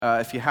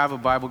If you have a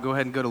Bible, go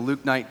ahead and go to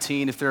Luke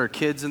 19. If there are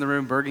kids in the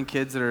room, Bergen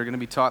kids that are going to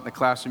be taught in the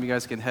classroom, you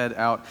guys can head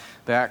out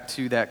back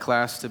to that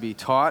class to be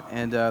taught.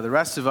 And the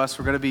rest of us,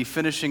 we're going to be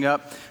finishing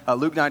up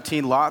Luke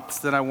 19. Lots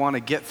that I want to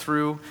get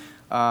through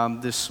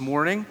this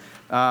morning.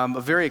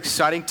 A very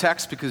exciting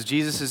text because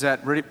Jesus is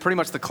at pretty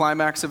much the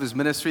climax of his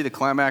ministry, the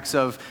climax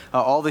of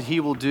all that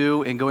he will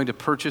do in going to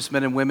purchase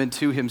men and women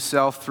to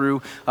himself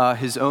through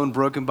his own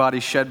broken body,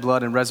 shed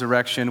blood, and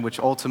resurrection, which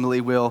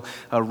ultimately will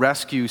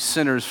rescue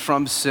sinners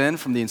from sin,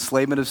 from the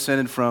enslavement of sin,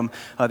 and from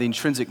the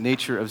intrinsic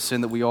nature of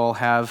sin that we all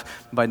have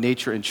by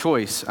nature and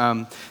choice.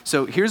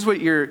 So here's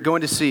what you're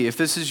going to see. If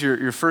this is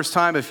your first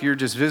time, if you're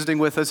just visiting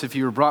with us, if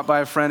you were brought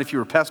by a friend, if you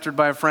were pestered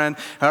by a friend,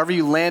 however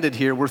you landed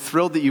here, we're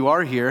thrilled that you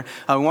are here.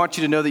 I want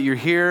you to know that you're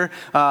here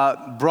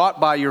brought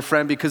by your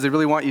friend because they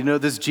really want you to know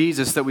this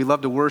Jesus that we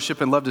love to worship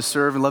and love to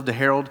serve and love to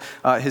herald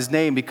his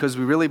name, because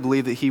we really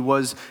believe that he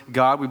was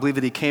God. We believe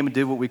that he came and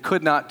did what we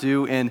could not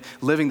do in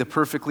living the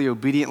perfectly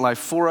obedient life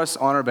for us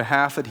on our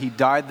behalf, that he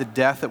died the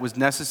death that was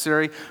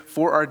necessary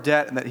for our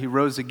debt, and that he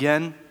rose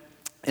again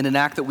in an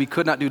act that we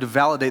could not do to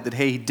validate that,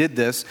 hey, he did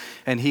this,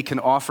 and he can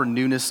offer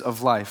newness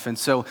of life. And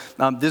so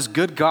this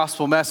good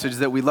gospel message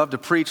that we love to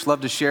preach,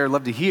 love to share,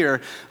 love to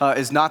hear,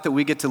 is not that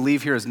we get to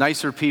leave here as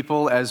nicer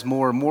people, as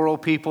more moral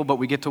people, but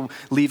we get to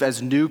leave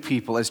as new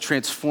people, as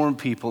transformed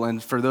people.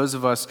 And for those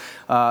of us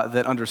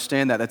that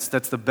understand that,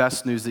 that's the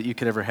best news that you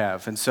could ever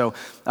have. And so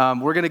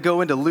we're going to go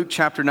into Luke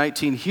chapter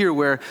 19 here,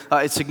 where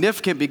it's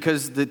significant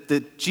because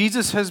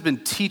Jesus has been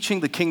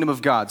teaching the kingdom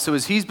of God. So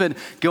as he's been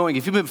going,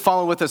 if you've been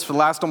following with us for the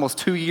last almost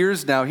 2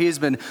 years now, he has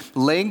been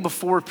laying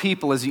before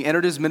people as he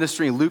entered his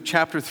ministry in Luke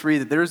chapter 3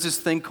 that there's this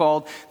thing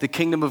called the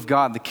kingdom of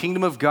God. The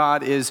kingdom of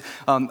God is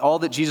all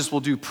that Jesus will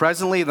do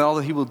presently and all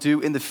that he will do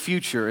in the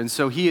future. And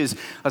so he is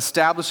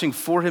establishing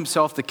for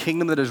himself the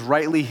kingdom that is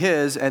rightly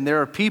his, and there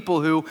are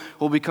people who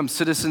will become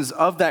citizens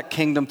of that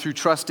kingdom through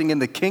trusting in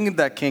the king of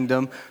that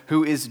kingdom,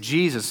 who is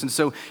Jesus. And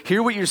so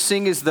here what you're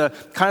seeing is the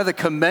kind of the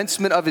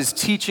commencement of his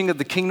teaching of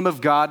the kingdom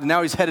of God, and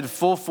now he's headed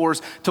full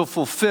force to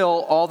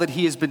fulfill all that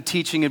he has been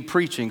teaching and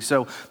preaching.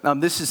 So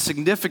this is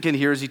significant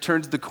here as he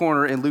turns the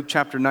corner in Luke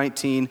chapter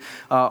 19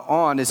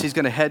 as he's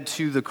going to head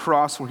to the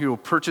cross where he will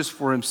purchase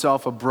for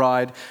himself a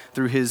bride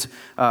through his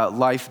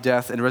life,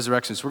 death, and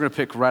resurrection. So we're going to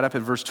pick right up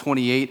at verse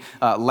 28.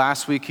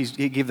 Last week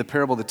he gave the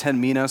parable of the 10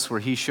 minas, where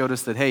he showed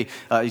us that, hey,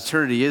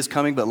 eternity is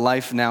coming, but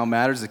life now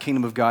matters. The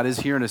kingdom of God is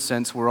here in a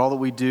sense where all that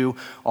we do,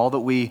 all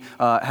that we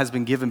has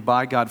been given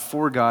by God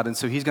for God. And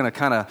so he's going to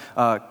kind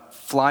of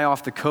fly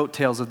off the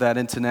coattails of that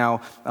into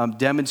now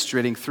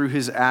demonstrating through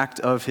his act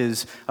of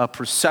his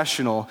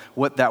processional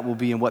what that will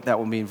be and what that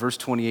will mean. Verse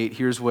 28,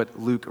 here's what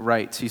Luke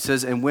writes. He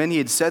says, "And when he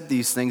had said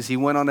these things, he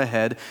went on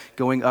ahead,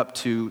 going up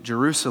to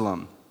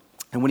Jerusalem.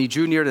 And when he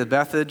drew near to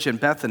Bethphage and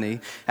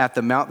Bethany, at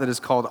the mount that is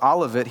called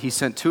Olivet, he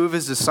sent two of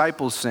his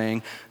disciples,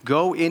 saying,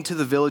 'Go into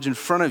the village in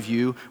front of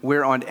you,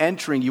 where on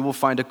entering you will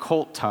find a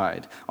colt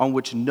tied, on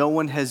which no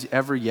one has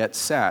ever yet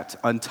sat.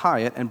 Untie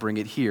it and bring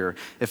it here.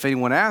 If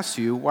anyone asks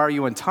you, why are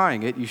you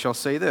untying it? You shall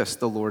say this,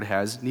 the Lord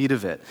has need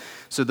of it.'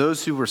 So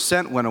those who were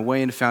sent went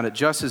away and found it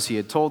just as he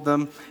had told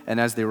them. And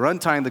as they were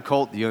untying the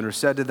colt, the owner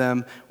said to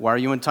them, 'Why are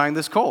you untying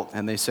this colt?'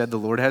 And they said, 'The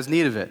Lord has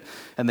need of it.'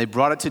 And they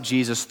brought it to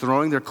Jesus,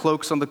 throwing their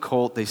cloaks on the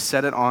colt. They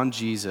set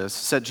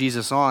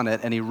Jesus on it,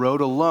 and he rode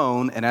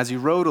alone. And as he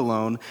rode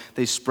alone,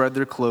 they spread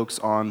their cloaks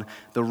on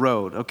the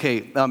road."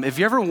 Okay, if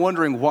you're ever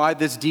wondering why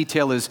this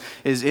detail is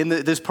in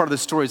this part of the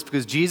story, it's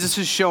because Jesus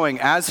is showing,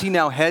 as he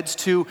now heads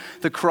to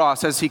the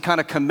cross, as he kind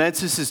of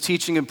commences his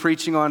teaching and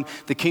preaching on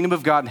the kingdom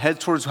of God and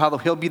heads towards how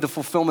he'll be the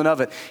fulfillment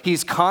of it,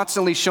 he's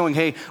constantly showing,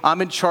 hey, I'm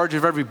in charge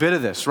of every bit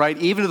of this, right?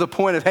 Even to the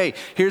point of, hey,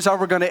 here's how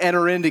we're going to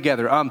enter in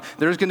together.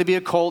 There's going to be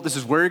a colt. This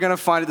is where you're going to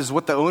find it. This is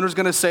what the owner's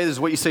going to say. This is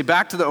what you say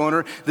back to the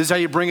owner. This is how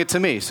you bring it to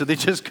me. So they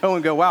just go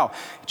and go, wow,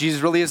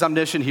 Jesus really is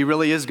omniscient. He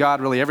really is God.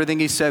 Really, everything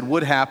he said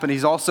would happen.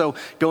 He's also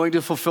going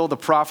to fulfill the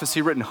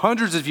prophecy written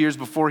hundreds of years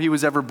before he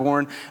was ever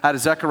born out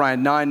of Zechariah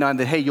 9:9,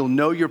 that, hey, you'll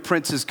know your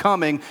prince is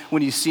coming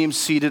when you see him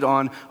seated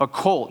on a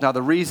colt. Now,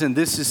 the reason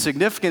this is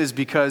significant is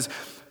because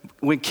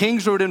when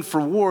kings rode in for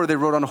war, they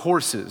rode on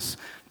horses.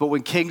 But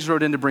when kings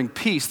rode in to bring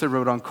peace, they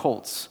rode on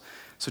colts.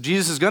 So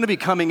Jesus is going to be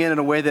coming in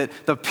a way that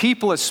the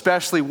people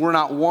especially were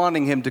not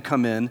wanting him to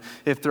come in,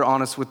 if they're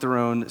honest with their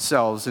own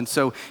selves. And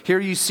so here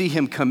you see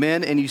him come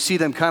in, and you see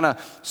them kind of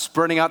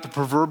spreading out the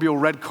proverbial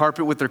red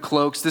carpet with their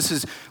cloaks. This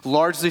is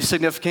largely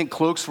significant.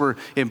 Cloaks were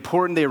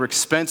important. They were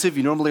expensive.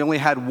 You normally only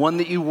had one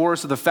that you wore.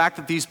 So the fact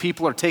that these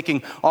people are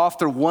taking off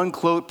their one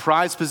cloak,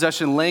 prized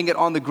possession, laying it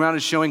on the ground,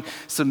 is showing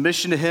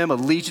submission to him,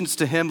 allegiance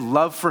to him,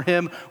 love for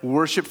him,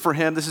 worship for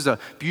him. This is a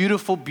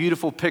beautiful,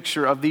 beautiful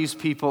picture of these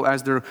people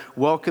as they're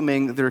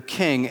welcoming their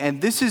king. And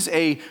this is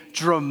a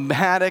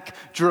dramatic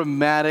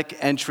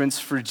entrance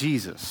for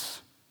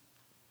Jesus.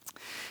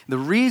 The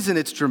reason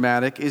it's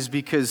dramatic is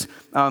because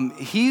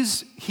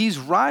he's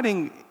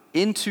riding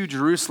into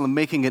Jerusalem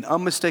making an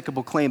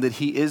unmistakable claim that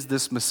he is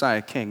this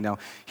Messiah king. Now,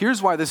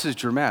 here's why this is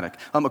dramatic.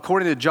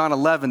 According to John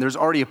 11, there's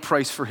already a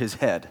price for his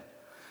head.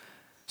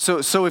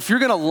 So if you're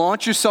going to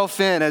launch yourself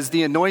in as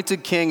the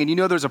anointed king and you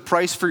know there's a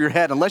price for your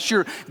head, unless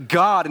you're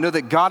God and know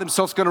that God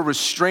himself is going to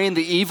restrain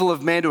the evil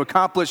of man to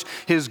accomplish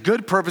his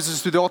good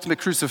purposes through the ultimate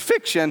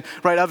crucifixion,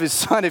 right, of his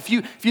son, if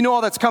you know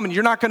all that's coming,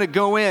 you're not going to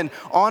go in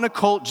on a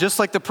colt just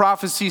like the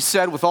prophecy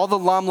said with all the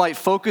limelight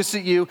focused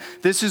at you.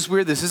 This is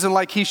weird. This isn't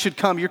like he should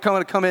come. You're going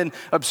to come in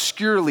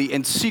obscurely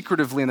and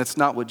secretively, and that's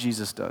not what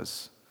Jesus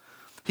does.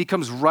 He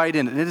comes right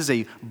in, and it is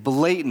a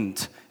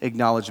blatant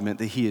acknowledgement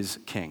that he is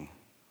king.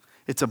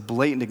 It's a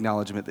blatant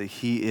acknowledgement that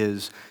he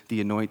is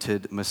the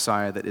anointed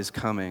Messiah that is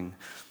coming.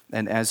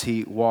 And as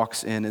he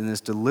walks in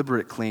this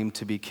deliberate claim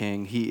to be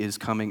king, he is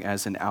coming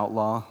as an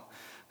outlaw.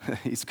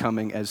 He's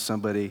coming as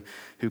somebody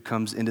who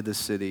comes into the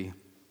city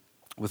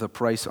with a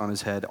price on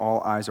his head.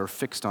 All eyes are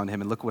fixed on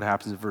him. And look what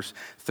happens in verse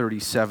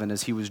 37.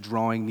 As he was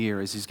drawing near,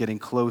 as he's getting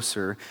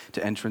closer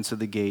to entrance of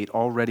the gate,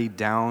 already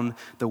down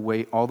the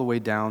way, all the way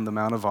down the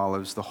Mount of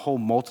Olives, the whole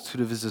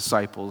multitude of his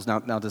disciples. Now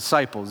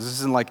disciples, this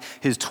isn't like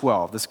his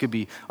 12. This could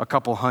be a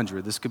couple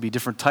hundred. This could be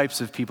different types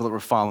of people that were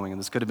following him.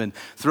 This could have been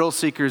thrill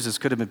seekers. This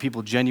could have been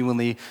people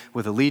genuinely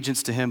with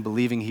allegiance to him,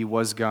 believing he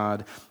was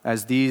God.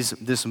 As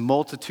this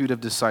multitude of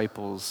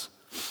disciples,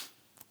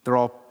 they're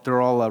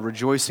all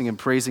rejoicing and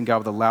praising God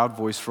with a loud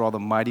voice for all the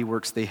mighty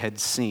works they had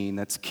seen.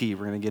 That's key.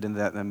 We're going to get into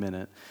that in a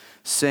minute.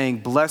 Saying,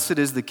 "Blessed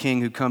is the King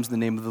who comes in the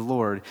name of the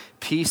Lord.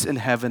 Peace in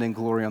heaven and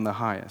glory on the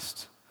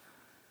highest."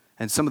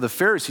 And some of the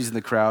Pharisees in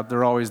the crowd,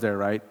 they're always there,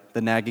 right?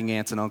 The nagging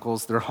aunts and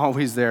uncles, they're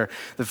always there.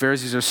 The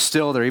Pharisees are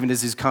still there, even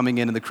as he's coming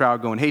in the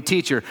crowd going, "Hey,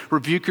 teacher,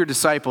 rebuke your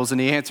disciples." And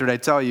he answered, "I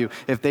tell you,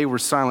 if they were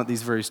silent,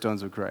 these very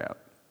stones would cry out."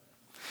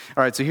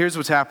 All right, so here's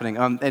what's happening.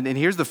 And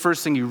here's the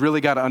first thing you really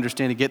got to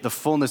understand to get the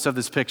fullness of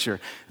this picture.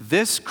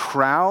 This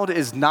crowd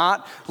is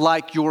not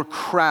like your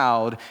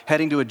crowd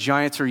heading to a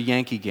Giants or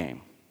Yankee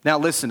game. Now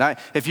listen,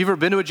 if you've ever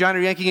been to a Giant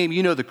or Yankee game,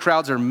 you know the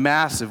crowds are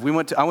massive.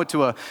 I went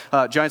to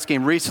a Giants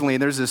game recently,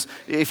 and there's this,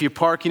 if you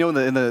park, in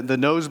the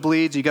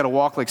nosebleeds, you got to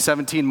walk like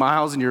 17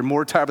 miles, and you're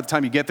more tired by the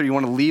time you get there, you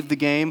want to leave the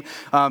game.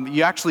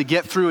 You actually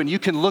get through, and you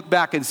can look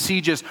back and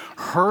see just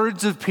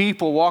herds of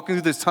people walking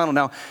through this tunnel.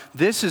 Now,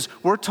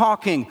 we're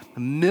talking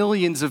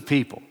millions of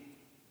people,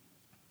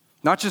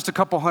 not just a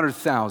couple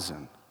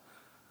 100,000.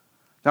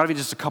 Not even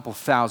just a couple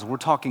thousand. We're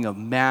talking a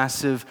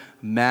massive,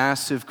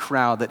 massive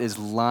crowd that is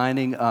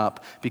lining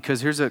up because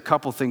here's a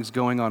couple things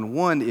going on.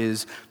 One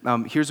is,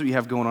 here's what you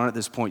have going on at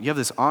this point. You have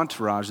this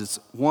entourage that's,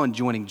 one,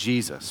 joining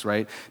Jesus,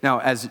 right? Now,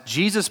 as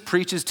Jesus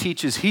preaches,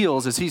 teaches,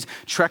 heals, as he's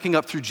trekking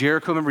up through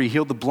Jericho, remember he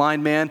healed the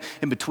blind man.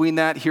 In between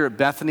that, here at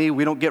Bethany,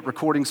 we don't get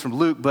recordings from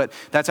Luke, but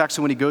that's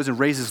actually when he goes and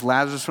raises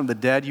Lazarus from the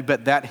dead. You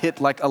bet that hit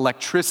like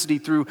electricity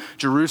through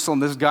Jerusalem.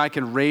 This guy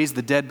can raise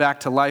the dead back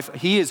to life.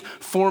 He is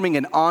forming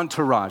an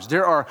entourage.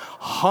 There are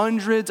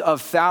hundreds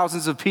of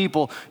thousands of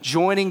people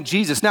joining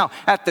Jesus. Now,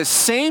 at the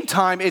same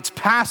time, it's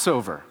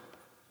Passover.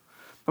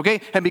 Okay,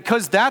 and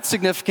because that's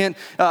significant,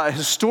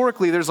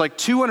 historically, there's like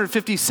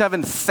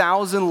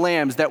 257,000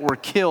 lambs that were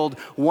killed,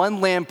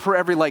 one lamb per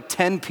every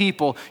 10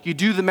 people. You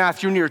do the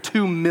math, you're near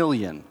 2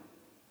 million.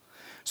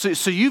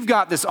 So you've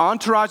got this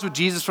entourage with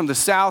Jesus from the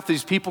south,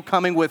 these people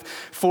coming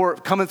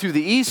through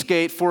the east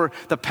gate for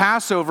the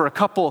Passover, a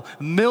couple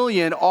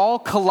million, all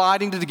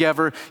colliding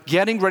together,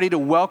 getting ready to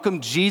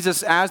welcome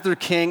Jesus as their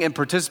king and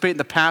participate in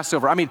the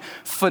Passover. I mean,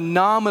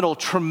 phenomenal,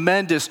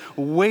 tremendous,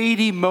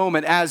 weighty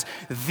moment as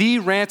the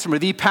ransomer,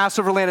 the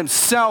Passover lamb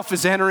himself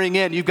is entering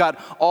in. You've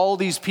got all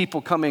these people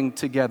coming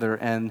together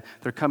and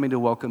they're coming to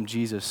welcome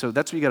Jesus. So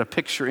that's what you got to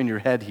picture in your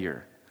head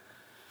here.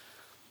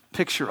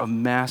 Picture a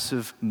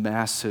massive,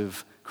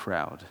 massive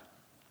crowd.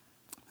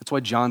 That's why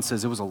John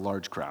says it was a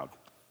large crowd.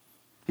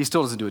 He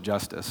still doesn't do it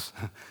justice.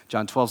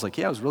 John 12's like,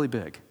 yeah, it was really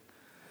big.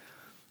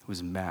 It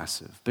was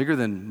massive, bigger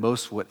than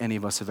most what any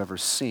of us have ever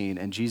seen,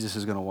 and Jesus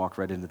is going to walk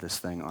right into this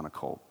thing on a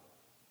colt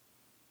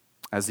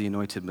as the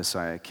anointed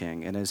Messiah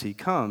king. And as he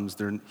comes,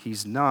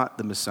 he's not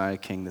the Messiah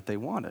king that they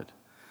wanted.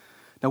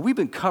 Now, we've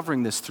been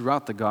covering this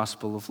throughout the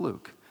Gospel of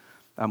Luke.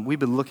 We've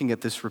been looking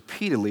at this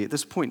repeatedly. At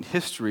this point in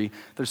history,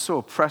 they're so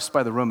oppressed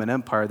by the Roman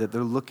Empire that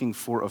they're looking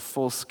for a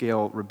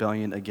full-scale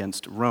rebellion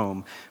against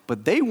Rome.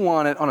 But they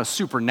want it on a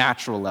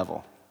supernatural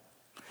level.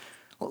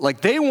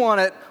 Like they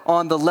want it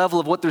on the level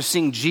of what they're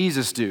seeing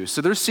Jesus do. So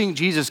they're seeing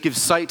Jesus give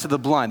sight to the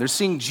blind. They're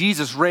seeing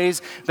Jesus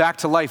raise back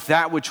to life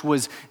that which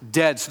was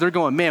dead. So they're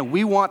going, man,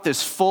 we want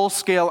this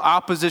full-scale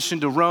opposition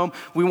to Rome.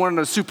 We want it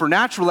on a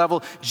supernatural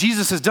level.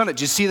 Jesus has done it.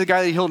 Did you see the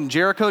guy that he healed in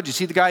Jericho? Did you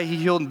see the guy he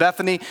healed in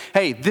Bethany?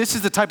 Hey, this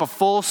is the type of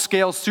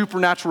full-scale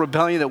supernatural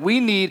rebellion that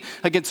we need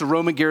against the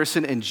Roman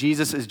garrison, and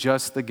Jesus is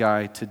just the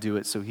guy to do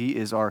it. So he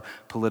is our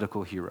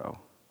political hero.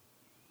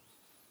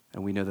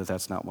 And we know that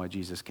that's not why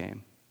Jesus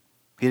came.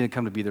 He didn't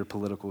come to be their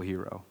political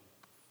hero.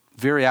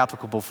 Very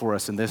applicable for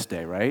us in this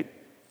day, right?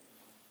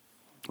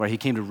 Right, he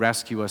came to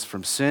rescue us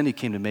from sin. He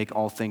came to make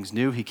all things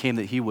new. He came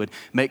that he would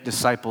make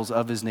disciples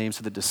of his name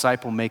so that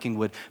disciple making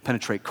would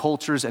penetrate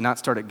cultures and not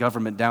start at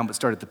government down, but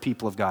start at the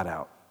people of God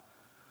out.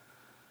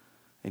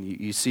 And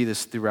you see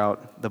this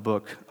throughout the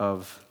book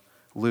of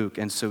Luke.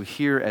 And so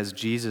here, as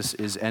Jesus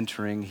is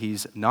entering,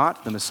 he's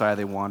not the Messiah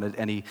they wanted,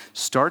 and he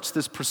starts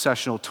this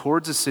processional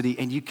towards the city,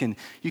 and you can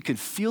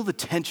feel the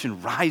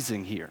tension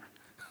rising here.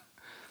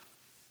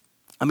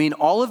 I mean,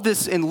 all of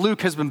this in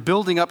Luke has been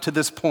building up to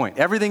this point.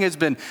 Everything has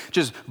been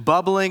just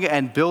bubbling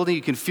and building.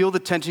 You can feel the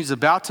tension. He's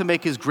about to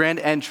make his grand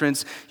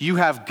entrance. You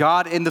have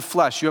God in the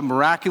flesh. You have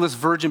miraculous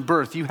virgin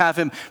birth. You have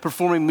him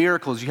performing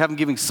miracles. You have him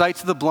giving sight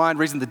to the blind,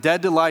 raising the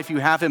dead to life. You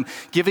have him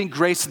giving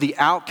grace to the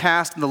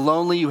outcast and the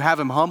lonely. You have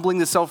him humbling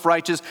the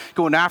self-righteous,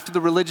 going after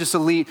the religious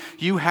elite.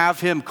 You have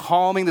him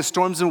calming the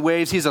storms and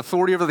waves. He's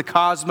authority over the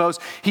cosmos.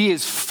 He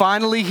is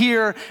finally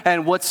here.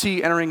 And what's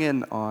he entering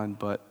in on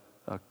but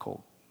a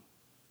colt?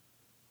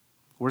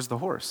 Where's the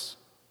horse?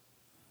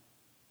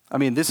 I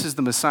mean, this is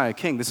the Messiah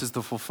King. This is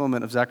the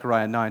fulfillment of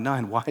Zechariah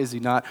 9:9. Why is he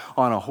not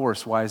on a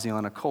horse? Why is he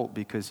on a colt?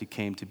 Because he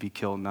came to be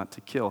killed, not to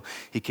kill.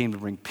 He came to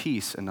bring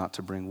peace and not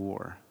to bring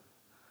war.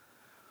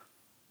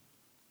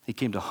 He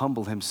came to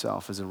humble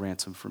himself as a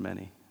ransom for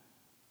many.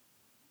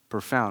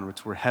 Profound,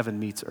 it's where heaven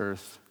meets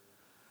earth.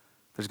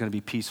 There's going to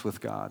be peace with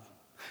God.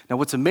 Now,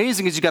 what's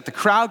amazing is you got the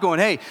crowd going,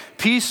 hey,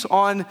 peace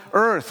on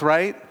earth,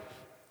 right?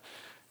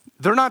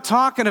 They're not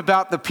talking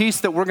about the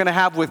peace that we're going to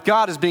have with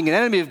God as being an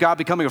enemy of God,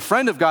 becoming a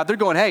friend of God. They're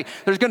going, hey,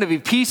 there's going to be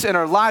peace in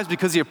our lives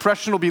because the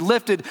oppression will be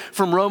lifted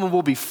from Rome and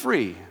we'll be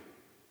free.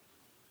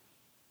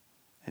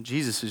 And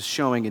Jesus is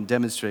showing and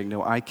demonstrating,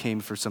 no, I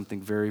came for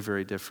something very,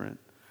 very different.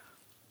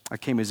 I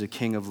came as a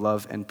king of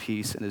love and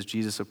peace. And as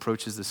Jesus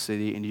approaches the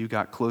city, and you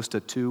got close to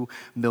 2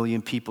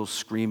 million people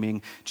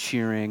screaming,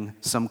 cheering,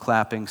 some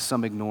clapping,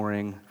 some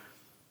ignoring,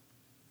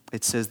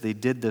 it says they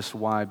did this,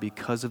 why?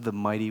 Because of the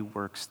mighty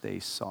works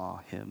they saw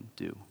him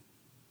do.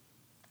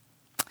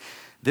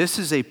 This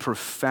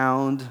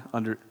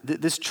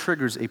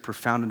triggers a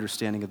profound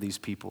understanding of these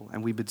people,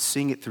 and we've been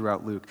seeing it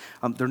throughout Luke.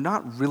 They're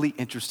not really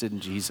interested in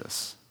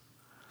Jesus.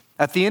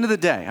 At the end of the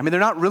day, I mean, they're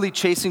not really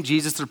chasing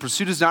Jesus. Their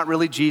pursuit is not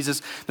really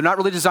Jesus. They're not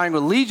really desiring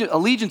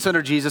allegiance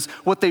under Jesus.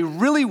 What they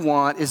really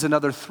want is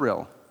another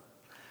thrill.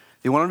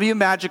 They want him to be a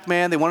magic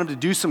man. They want him to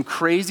do some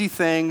crazy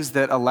things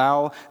that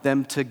allow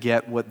them to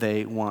get what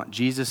they want.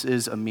 Jesus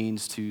is a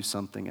means to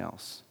something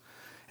else.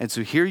 And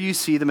so here you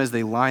see them as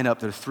they line up.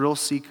 They're thrill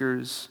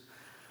seekers.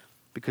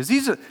 Because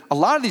a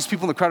lot of these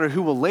people in the crowd are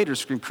who will later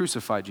scream,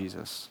 crucify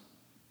Jesus.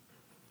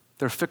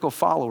 They're fickle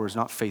followers,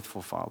 not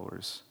faithful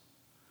followers.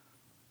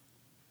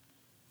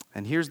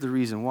 And here's the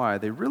reason why.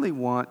 They really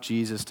want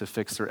Jesus to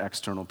fix their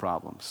external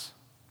problems.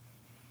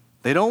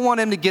 They don't want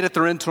him to get at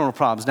their internal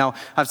problems. Now,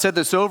 I've said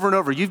this over and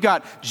over. You've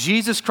got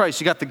Jesus Christ.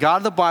 You got the God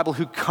of the Bible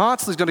who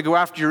constantly is going to go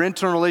after your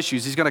internal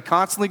issues. He's going to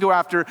constantly go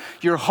after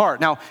your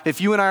heart. Now,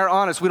 if you and I are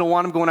honest, we don't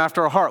want him going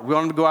after our heart. We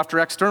want him to go after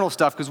external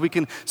stuff because we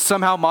can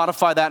somehow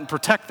modify that and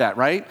protect that,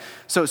 right?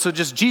 So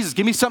just Jesus,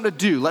 give me something to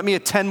do. Let me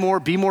attend more,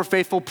 be more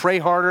faithful, pray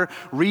harder,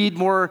 read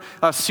more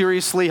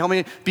seriously. Help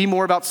me be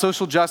more about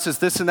social justice,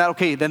 this and that.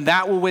 Okay, then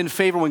that will win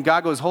favor when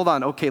God goes, hold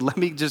on, okay, let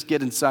me just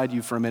get inside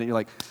you for a minute. You're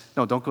like,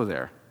 no, don't go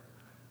there.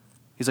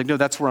 He's like, no,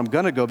 that's where I'm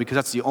going to go because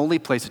that's the only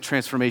place that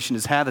transformation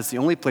is had. That's the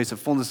only place that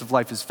fullness of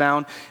life is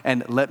found.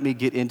 And let me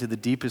get into the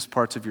deepest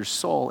parts of your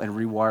soul and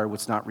rewire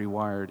what's not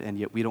rewired. And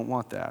yet we don't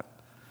want that.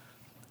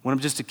 We want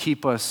him just to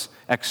keep us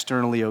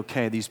externally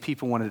okay. These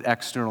people wanted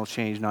external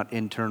change, not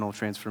internal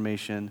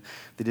transformation.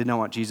 They did not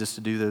want Jesus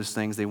to do those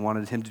things. They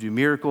wanted him to do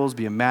miracles,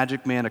 be a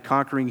magic man, a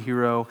conquering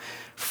hero,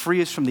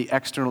 free us from the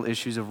external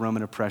issues of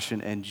Roman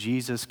oppression. And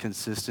Jesus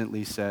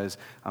consistently says,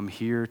 I'm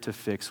here to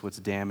fix what's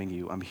damning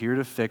you. I'm here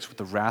to fix what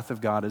the wrath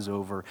of God is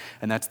over.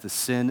 And that's the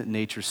sin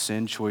nature,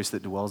 sin choice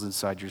that dwells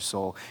inside your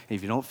soul. And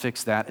if you don't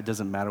fix that, it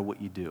doesn't matter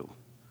what you do.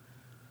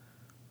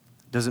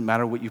 Doesn't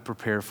matter what you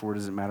prepare for.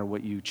 Doesn't matter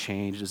what you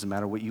change. Doesn't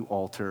matter what you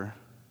alter.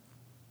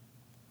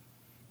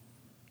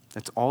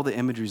 That's all the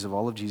imageries of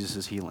all of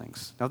Jesus'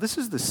 healings. Now, this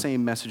is the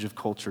same message of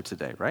culture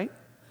today, right?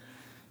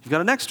 You've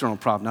got an external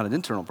problem, not an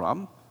internal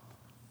problem,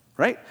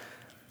 right?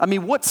 I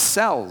mean, what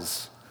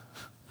sells?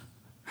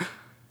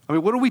 I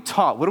mean, what are we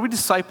taught? What are we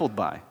discipled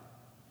by?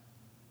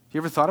 You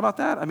ever thought about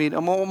that? I mean,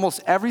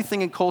 almost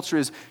everything in culture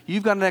is,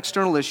 you've got an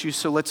external issue,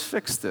 so let's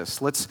fix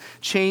this. Let's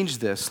change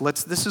this.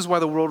 This is why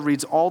the world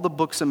reads all the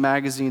books and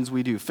magazines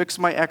we do. Fix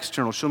my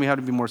external. Show me how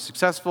to be more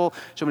successful.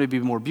 Show me how to be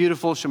more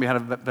beautiful. Show me how to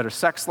have a better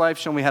sex life.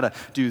 Show me how to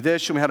do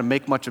this. Show me how to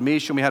make much of me.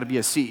 Show me how to be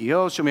a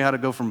CEO. Show me how to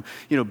go from,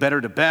 better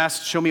to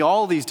best. Show me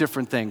all these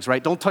different things,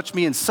 right? Don't touch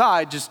me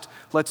inside. Just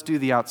let's do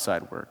the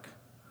outside work.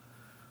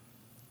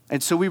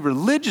 And so we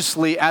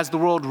religiously, as the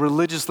world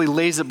religiously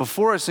lays it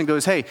before us and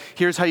goes, hey,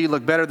 here's how you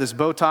look better, this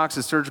Botox,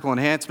 this surgical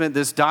enhancement,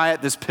 this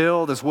diet, this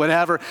pill, this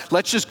whatever.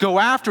 Let's just go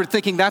after it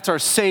thinking that's our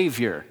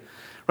savior,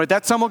 right?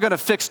 That's someone going to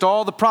fix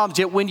all the problems.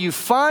 Yet when you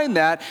find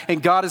that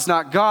and God is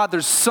not God,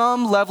 there's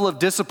some level of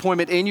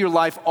disappointment in your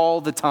life all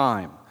the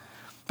time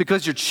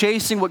because you're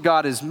chasing what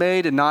God has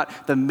made and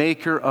not the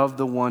maker of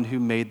the one who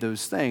made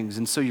those things.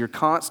 And so you're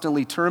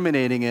constantly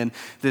terminating in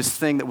this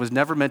thing that was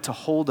never meant to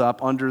hold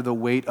up under the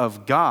weight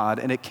of God,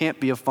 and it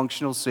can't be a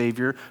functional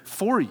savior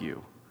for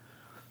you.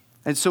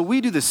 And so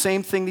we do the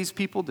same thing these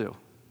people do.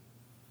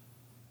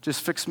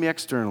 Just fix me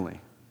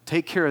externally.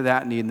 Take care of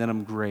that need, and then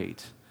I'm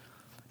great.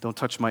 Don't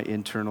touch my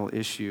internal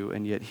issue.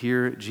 And yet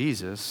here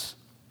Jesus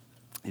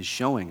is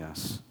showing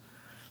us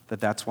that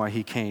that's why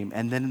he came.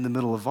 And then in the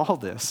middle of all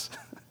this,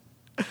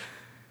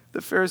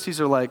 the Pharisees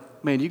are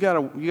like, man, you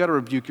gotta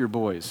rebuke your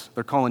boys.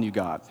 They're calling you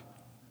God.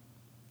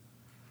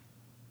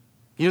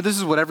 You know, this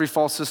is what every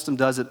false system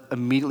does. It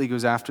immediately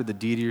goes after the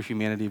deity or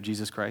humanity of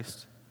Jesus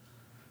Christ.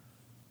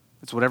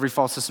 It's what every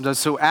false system does.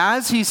 So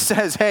as he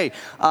says, hey,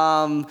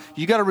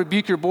 you got to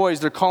rebuke your boys,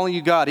 they're calling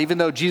you God, even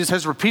though Jesus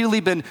has repeatedly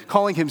been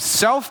calling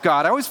himself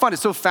God. I always find it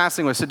so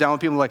fascinating when I sit down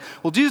with people like,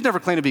 well, Jesus never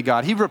claimed to be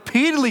God. He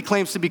repeatedly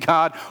claims to be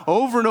God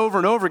over and over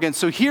and over again.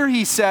 So here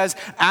he says,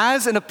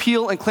 as an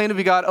appeal and claim to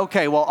be God,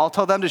 okay, well, I'll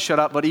tell them to shut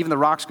up, but even the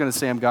rock's going to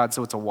say I'm God,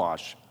 so it's a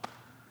wash.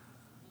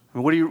 I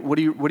mean, what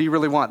do you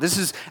really want? This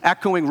is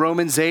echoing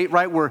Romans 8,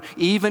 right? Where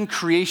even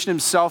creation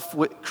itself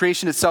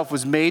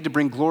was made to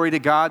bring glory to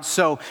God.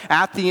 So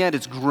at the end,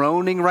 it's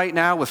groaning right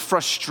now with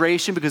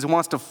frustration because it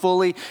wants to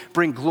fully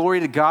bring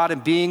glory to God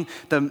and being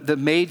the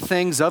made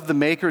things of the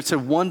maker. It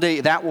said one day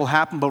that will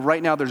happen, but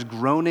right now there's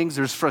groanings,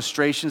 there's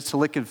frustrations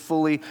till it can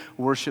fully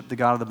worship the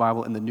God of the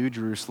Bible in the new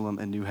Jerusalem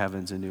and new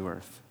heavens and new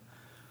earth.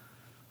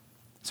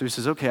 So he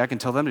says, okay, I can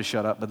tell them to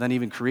shut up, but then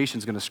even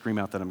creation's going to scream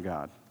out that I'm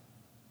God.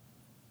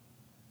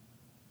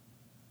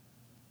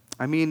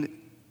 I mean,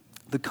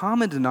 the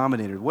common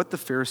denominator, what the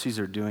Pharisees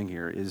are doing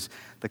here is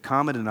the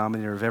common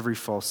denominator of every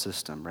false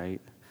system, right?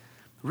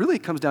 Really,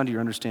 it comes down to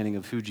your understanding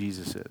of who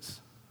Jesus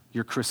is,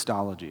 your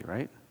Christology,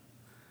 right?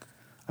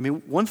 I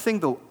mean, one thing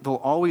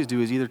they'll always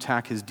do is either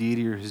attack his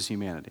deity or his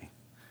humanity,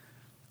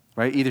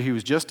 right? Either he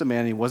was just a man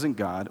and he wasn't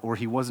God, or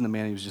he wasn't a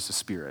man and he was just a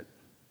spirit.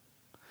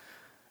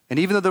 And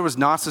even though there was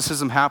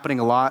Gnosticism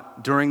happening a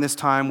lot during this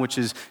time, which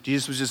is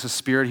Jesus was just a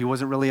spirit, he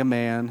wasn't really a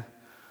man,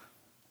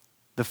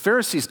 the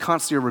Pharisees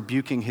constantly are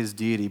rebuking his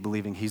deity,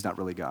 believing he's not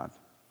really God.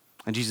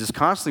 And Jesus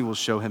constantly will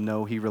show him,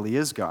 no, he really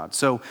is God.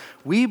 So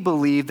we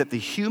believe that the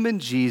human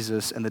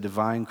Jesus and the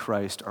divine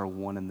Christ are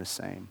one and the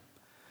same.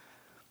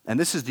 And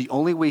this is the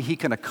only way he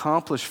can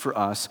accomplish for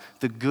us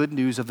the good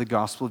news of the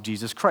gospel of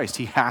Jesus Christ.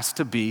 He has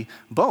to be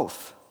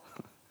both.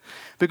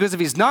 Because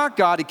if he's not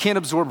God, he can't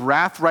absorb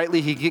wrath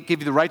rightly. He can't give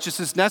you the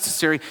righteousness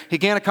necessary. He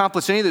can't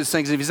accomplish any of those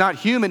things. If he's not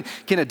human,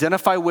 he can't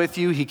identify with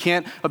you. He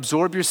can't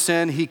absorb your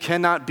sin. He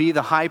cannot be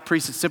the high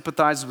priest that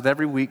sympathizes with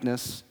every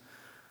weakness.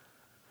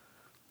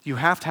 You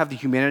have to have the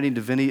humanity and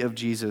divinity of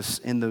Jesus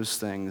in those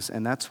things.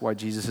 And that's why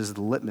Jesus is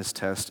the litmus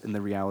test in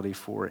the reality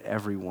for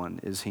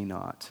everyone, is he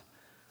not?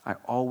 I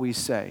always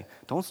say,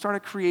 don't start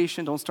at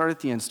creation. Don't start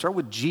at the end. Start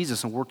with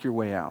Jesus and work your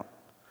way out.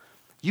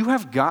 You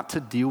have got to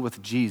deal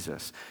with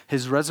Jesus,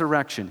 his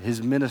resurrection,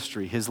 his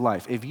ministry, his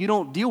life. If you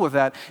don't deal with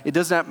that, it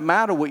does not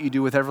matter what you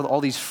do with all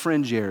these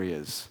fringe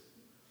areas.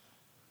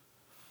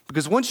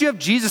 Because once you have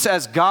Jesus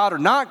as God or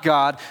not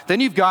God, then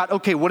you've got,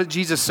 okay, what did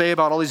Jesus say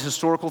about all these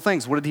historical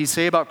things? What did he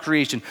say about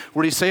creation?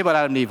 What did he say about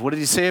Adam and Eve? What did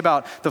he say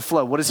about the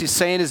flood? What does he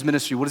say in his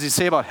ministry? What does he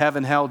say about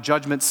heaven, hell,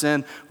 judgment,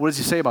 sin? What does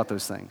he say about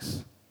those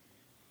things?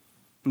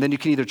 And then you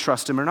can either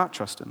trust him or not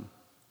trust him.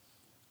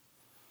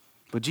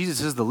 But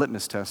Jesus is the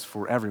litmus test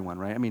for everyone,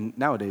 right? I mean,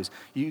 nowadays,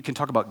 you can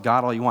talk about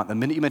God all you want. The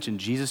minute you mention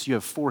Jesus, you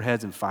have 4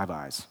 heads and 5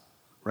 eyes,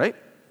 right?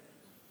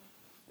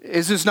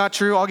 Is this not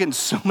true? I'll get in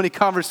so many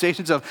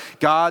conversations of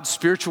God,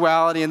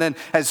 spirituality, and then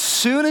as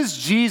soon as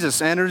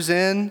Jesus enters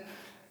in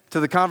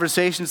to the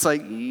conversation, it's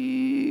like,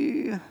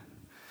 eee.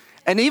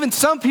 And even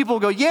some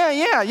people go,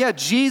 yeah,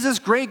 Jesus,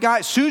 great guy.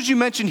 As soon as you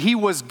mention he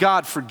was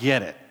God,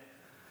 forget it.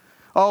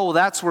 Oh, well,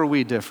 that's where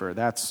we differ.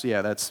 That's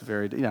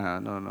very,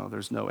 no,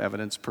 there's no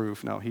evidence,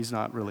 proof. No, he's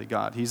not really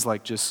God. He's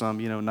like just some,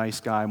 nice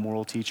guy,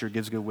 moral teacher,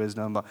 gives good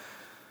wisdom. But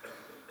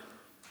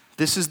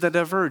this is the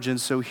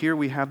divergence. So here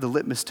we have the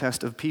litmus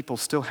test of people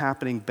still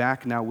happening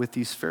back now with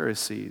these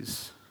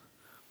Pharisees.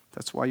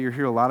 That's why you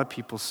hear a lot of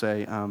people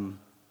say, well,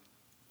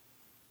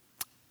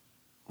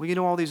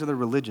 all these other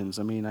religions.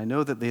 I mean, I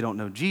know that they don't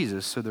know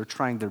Jesus, so they're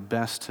trying their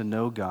best to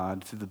know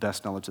God through the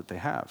best knowledge that they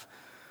have.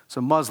 So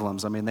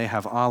Muslims, they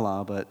have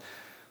Allah, but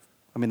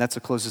that's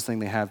the closest thing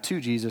they have to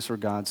Jesus or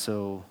God,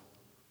 so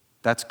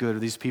that's good. Or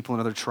these people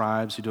in other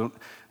tribes who don't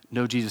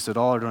know Jesus at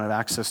all or don't have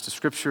access to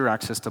Scripture,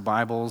 access to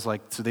Bibles,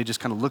 so they just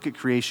kind of look at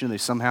creation, they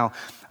somehow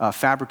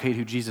fabricate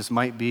who Jesus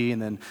might be,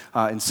 and then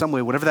in some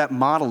way, whatever that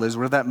model is,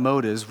 whatever that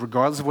mode is,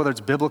 regardless of whether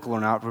it's biblical or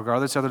not,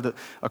 regardless of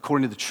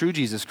according to the true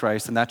Jesus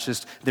Christ, and that's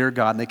just their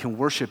God, and they can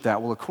worship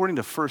that. Well, according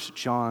to 1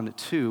 John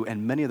 2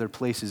 and many other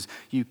places,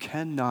 you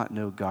cannot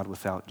know God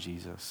without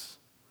Jesus.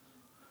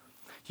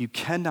 You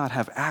cannot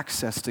have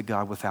access to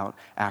God without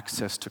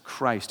access to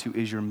Christ, who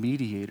is your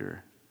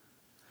mediator.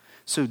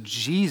 So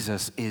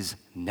Jesus is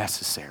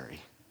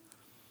necessary.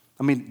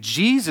 I mean,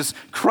 Jesus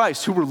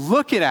Christ, who we're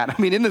looking at,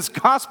 in this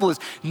gospel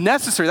is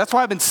necessary. That's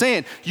why I've been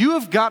saying, you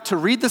have got to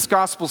read this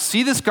gospel,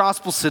 see this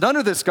gospel, sit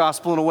under this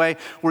gospel in a way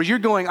where you're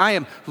going, I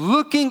am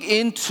looking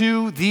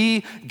into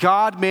the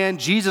God-man,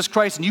 Jesus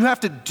Christ, and you have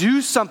to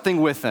do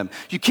something with him.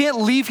 You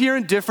can't leave here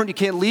indifferent. You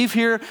can't leave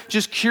here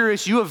just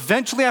curious. You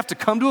eventually have to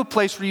come to a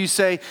place where you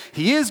say,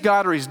 he is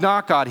God or he's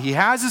not God. He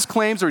has his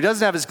claims or he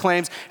doesn't have his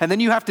claims, and then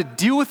you have to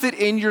deal with it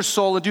in your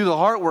soul and do the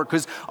heart work,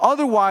 because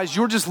otherwise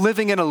you're just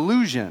living an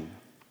illusion.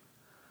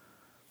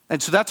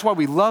 And so that's why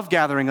we love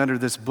gathering under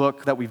this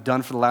book that we've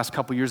done for the last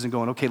couple years and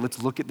going, okay,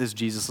 let's look at this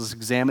Jesus. Let's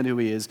examine who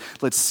he is.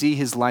 Let's see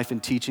his life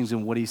and teachings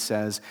and what he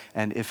says,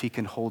 and if he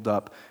can hold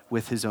up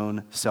with his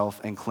own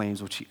self and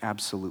claims, which he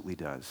absolutely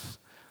does.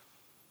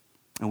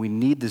 And we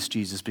need this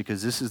Jesus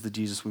because this is the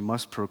Jesus we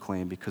must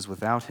proclaim, because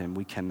without him,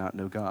 we cannot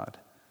know God.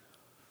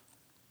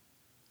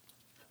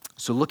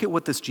 So look at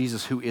what this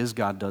Jesus who is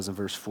God does in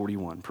verse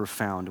 41,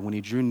 profound. When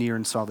he drew near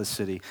and saw the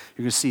city,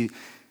 you're going to see,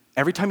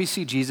 every time you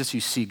see Jesus,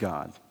 you see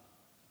God.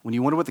 When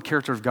you wonder what the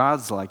character of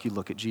God's like, you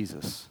look at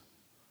Jesus.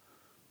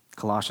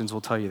 Colossians will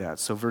tell you that.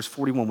 So verse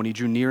 41, when he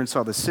drew near and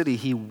saw the city,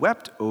 he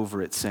wept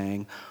over it,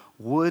 saying,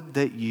 would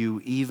that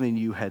you, even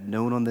you, had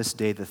known on this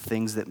day the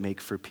things that make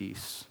for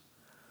peace.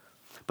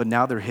 But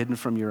now they're hidden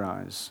from your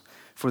eyes.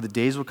 For the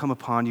days will come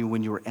upon you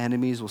when your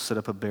enemies will set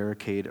up a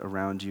barricade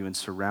around you and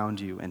surround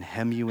you and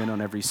hem you in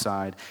on every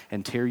side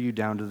and tear you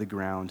down to the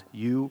ground,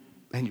 you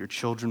and your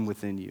children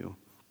within you.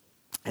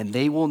 And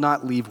they will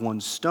not leave one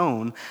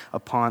stone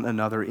upon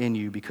another in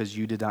you, because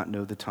you did not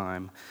know the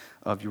time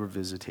of your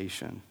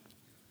visitation.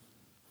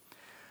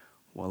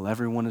 While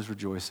everyone is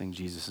rejoicing,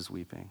 Jesus is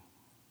weeping.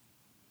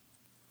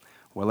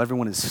 While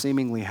everyone is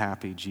seemingly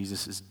happy,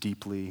 Jesus is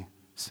deeply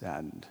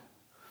saddened.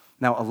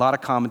 Now, a lot of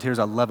commentators,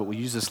 I love it, will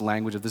use this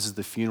language of this is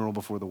the funeral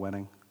before the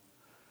wedding,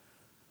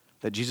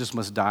 that Jesus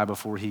must die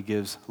before he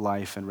gives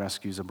life and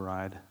rescues a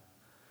bride.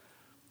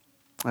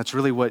 That's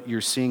really what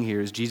you're seeing here,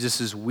 is Jesus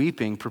is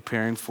weeping,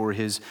 preparing for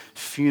his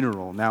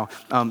funeral. Now,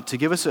 to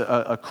give us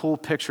a cool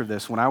picture of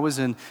this, when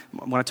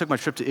I took my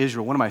trip to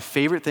Israel, one of my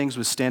favorite things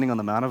was standing on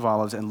the Mount of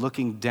Olives and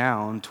looking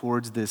down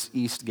towards this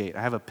east gate.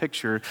 I have a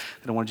picture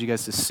that I wanted you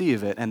guys to see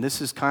of it, and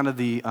this is kind of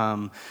the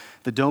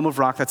Dome of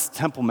Rock, that's the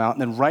Temple Mount,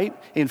 and then right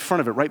in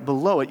front of it, right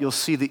below it, you'll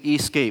see the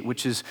East Gate,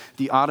 which is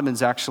the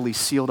Ottomans actually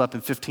sealed up in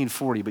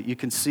 1540, but you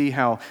can see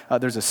how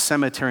there's a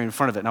cemetery in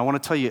front of it. And I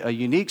want to tell you a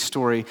unique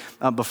story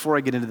before I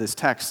get into this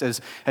text.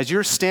 As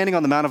you're standing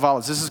on the Mount of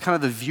Olives, this is kind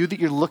of the view that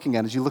you're looking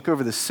at as you look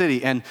over the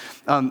city, and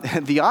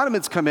the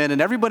Ottomans come in,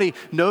 and everybody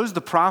knows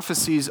the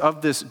prophecies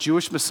of this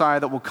Jewish Messiah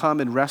that will come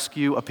and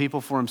rescue a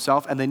people for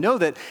himself, and they know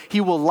that he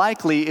will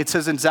likely, it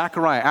says in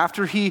Zechariah,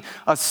 after he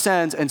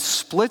ascends and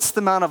splits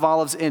the Mount of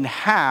Olives in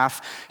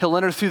half, he'll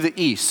enter through the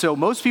east. So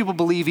most people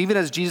believe, even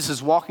as Jesus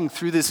is walking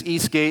through this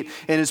east gate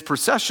in his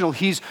processional,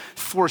 he's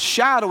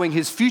foreshadowing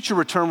his future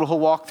return where he'll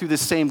walk through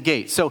this same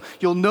gate. So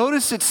you'll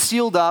notice it's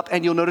sealed up,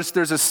 and you'll notice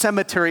there's a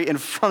cemetery in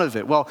front of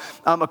it. Well,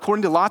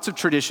 according to lots of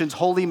traditions,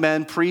 holy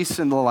men, priests,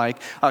 and the like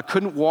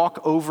couldn't walk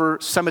over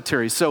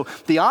cemeteries. So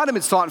the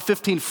Ottomans thought in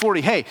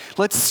 1540, hey,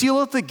 let's seal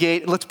up the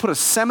gate, and let's put a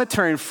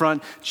cemetery in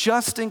front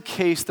just in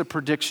case the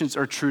predictions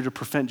are true, to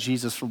prevent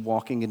Jesus from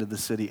walking into the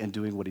city and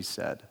doing what he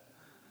said.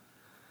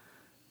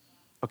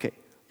 Okay,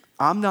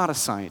 I'm not a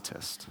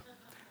scientist,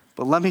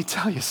 but let me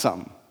tell you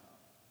something.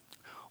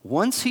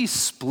 Once he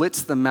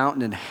splits the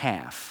mountain in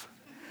half,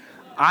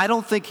 I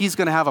don't think he's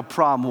going to have a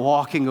problem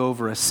walking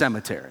over a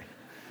cemetery.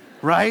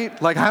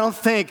 Right? Like, I don't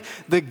think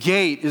the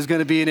gate is going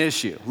to be an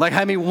issue. Like,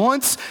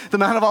 once the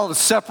Mount of Olives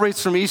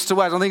separates from east to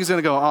west, I don't think he's going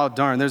to go, oh,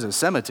 darn, there's a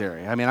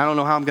cemetery. I don't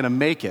know how I'm going to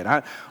make it.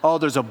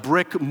 There's a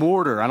brick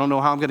mortar. I don't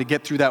know how I'm going to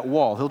get through that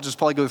wall. He'll just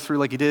probably go through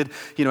like he did,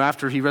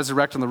 after he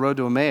resurrected on the road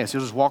to Emmaus.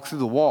 He'll just walk through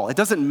the wall. It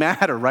doesn't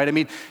matter,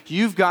 right?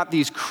 You've got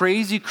these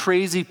crazy,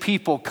 crazy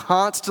people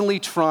constantly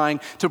trying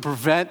to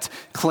prevent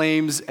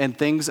claims and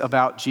things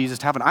about Jesus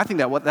to happen. I think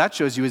that what that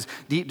shows you is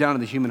deep down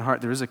in the human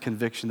heart, there is a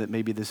conviction that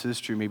maybe this is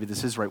true, maybe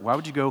this is right. Why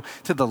would you go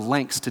to the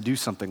lengths to do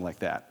something like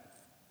that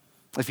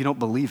if you don't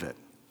believe it?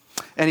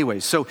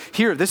 Anyway, so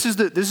here, this is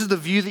the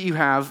view that you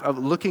have of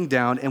looking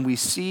down, and we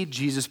see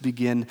Jesus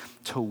begin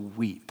to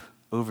weep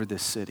over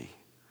this city.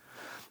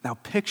 Now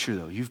picture,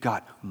 though, you've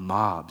got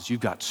mobs,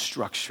 you've got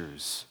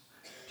structures,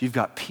 you've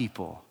got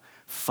people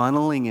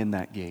funneling in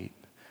that gate,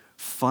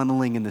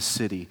 funneling in the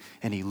city,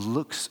 and he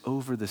looks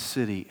over the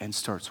city and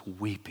starts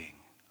weeping,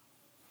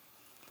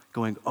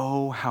 going,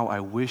 oh, how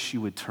I wish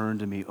you would turn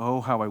to me. Oh,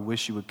 how I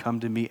wish you would come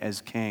to me as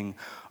king.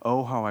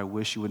 Oh, how I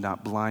wish you would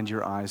not blind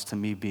your eyes to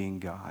me being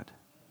God.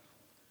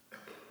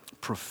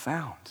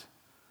 Profound.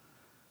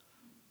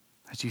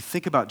 As you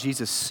think about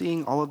Jesus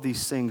seeing all of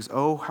these things,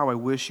 oh, how I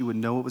wish you would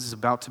know what was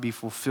about to be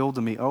fulfilled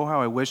in me. Oh,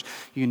 how I wish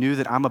you knew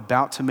that I'm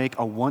about to make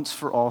a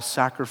once-for-all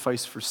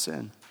sacrifice for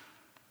sin.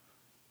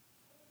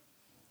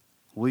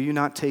 Will you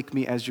not take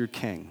me as your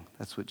king?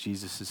 That's what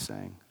Jesus is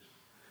saying.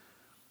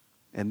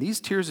 And these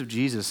tears of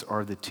Jesus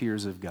are the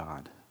tears of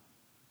God.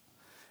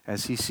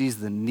 as he sees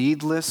the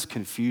needless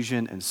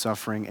confusion and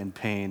suffering and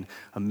pain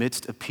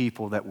amidst a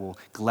people that will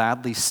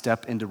gladly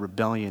step into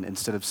rebellion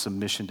instead of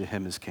submission to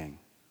him as king.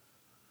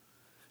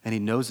 And he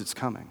knows it's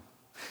coming.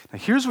 Now,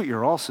 here's what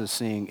you're also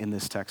seeing in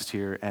this text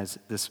here, as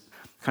this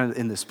kind of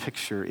in this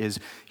picture, is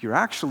you're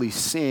actually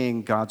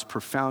seeing God's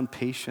profound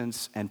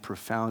patience and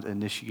profound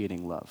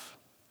initiating love.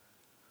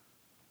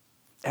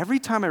 Every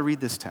time I read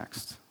this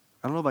text,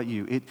 I don't know about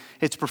you,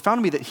 it's profound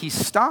to me that he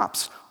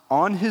stops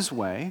on his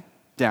way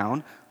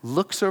down,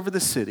 looks over the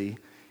city,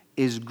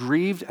 is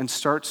grieved and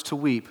starts to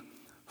weep,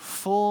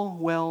 full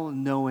well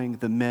knowing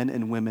the men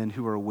and women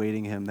who are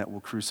awaiting him that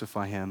will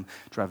crucify him,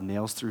 drive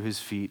nails through his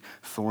feet,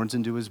 thorns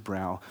into his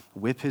brow,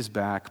 whip his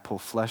back, pull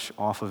flesh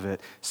off of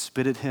it,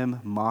 spit at him,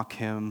 mock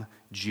him,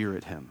 jeer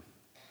at him.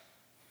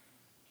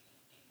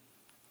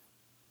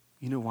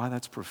 You know why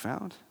that's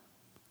profound?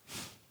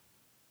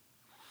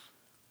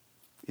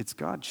 It's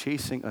God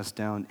chasing us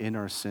down in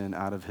our sin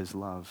out of his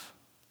love.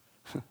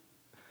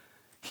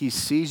 He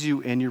sees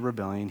you in your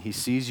rebellion. He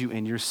sees you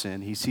in your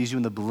sin. He sees you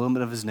in the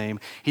belittlement of his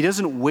name. He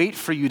doesn't wait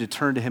for you to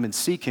turn to him and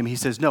seek him. He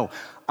says, no,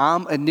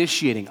 I'm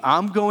initiating.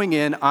 I'm going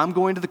in. I'm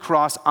going to the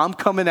cross. I'm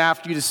coming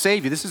after you to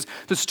save you. This is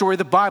the story of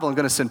the Bible. I'm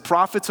going to send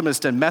prophets. I'm going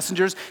to send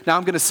messengers. Now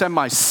I'm going to send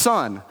my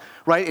son,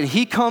 right? And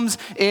he comes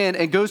in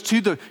and goes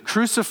to the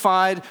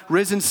crucified,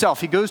 risen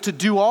self. He goes to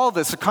do all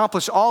this,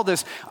 accomplish all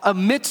this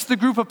amidst the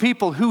group of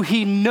people who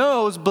he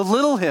knows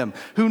belittle him,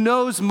 who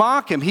knows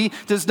mock him. He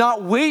does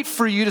not wait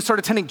for you to start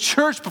attending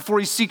church before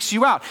he seeks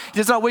you out. He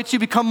does not wait till you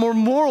become more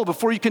moral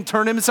before you can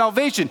turn him to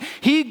salvation.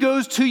 He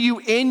goes to you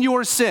in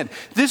your sin.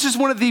 This is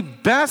one of the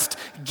best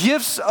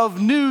gifts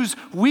of news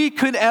we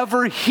could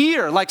ever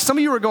hear. Like some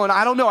of you are going,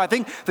 I don't know. I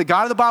think the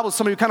God of the Bible is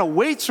somebody who kind of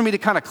waits for me to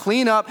kind of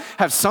clean up,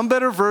 have some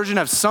better version,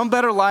 have some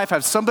better life,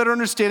 have some better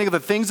understanding of the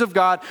things of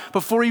God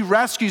before he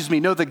rescues me.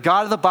 No, the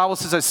God of the Bible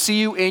says, I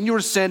see you in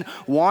your sin,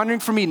 wandering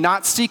from me,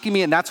 not seeking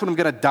me, and that's when I'm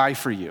going to die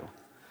for you.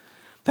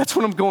 That's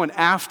when I'm going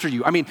after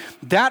you. I mean,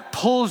 that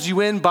pulls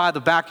you in by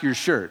the back of your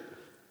shirt.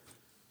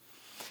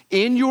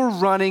 In your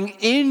running,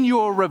 in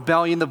your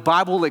rebellion, the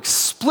Bible will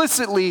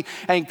explicitly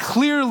and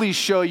clearly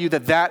show you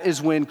that that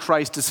is when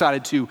Christ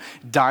decided to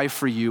die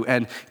for you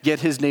and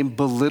get his name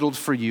belittled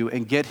for you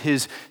and get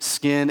his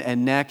skin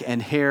and neck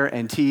and hair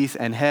and teeth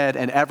and head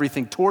and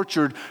everything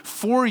tortured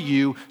for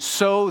you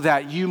so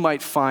that you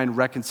might find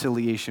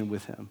reconciliation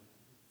with him.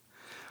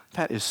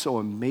 That is so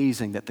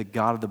amazing that the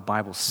God of the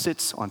Bible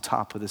sits on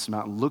top of this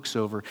mountain, looks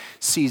over,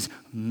 sees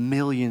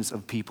millions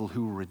of people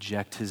who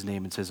reject his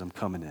name and says, I'm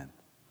coming in.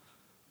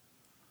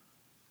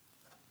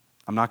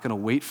 I'm not going to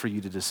wait for you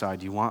to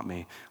decide you want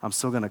me. I'm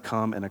still going to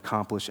come and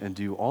accomplish and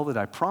do all that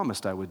I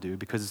promised I would do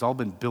because it's all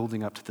been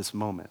building up to this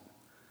moment.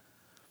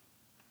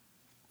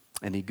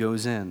 And he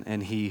goes in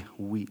and he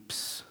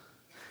weeps.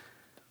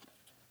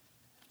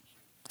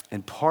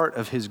 And part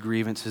of his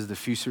grievance is the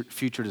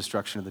future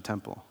destruction of the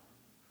temple.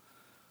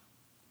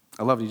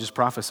 I love it. He just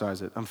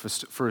prophesies it.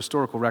 For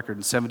historical record,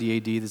 in 70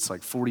 AD, that's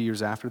like 40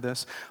 years after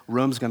this,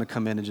 Rome's going to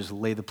come in and just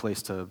lay the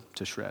place to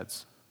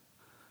shreds.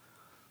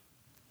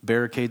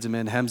 Barricades him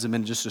in, hems him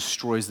in, just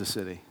destroys the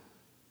city. And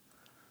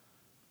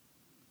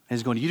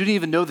he's going, you didn't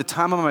even know the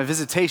time of my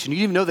visitation. You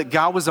didn't even know that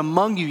God was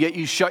among you, yet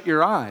you shut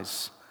your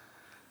eyes.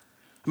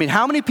 I mean,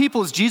 how many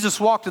people as Jesus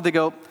walked did they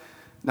go,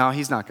 no,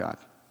 he's not God?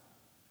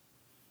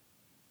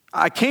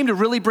 I came to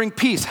really bring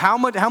peace. How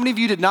many of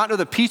you did not know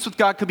that peace with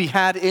God could be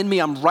had in me?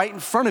 I'm right in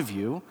front of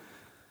you.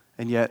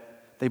 And yet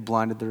they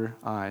blinded their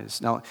eyes.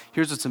 Now,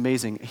 here's what's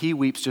amazing. He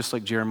weeps just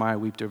like Jeremiah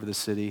wept over the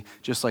city,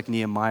 just like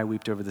Nehemiah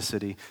wept over the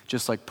city,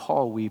 just like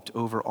Paul wept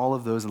over all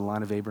of those in the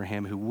line of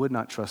Abraham who would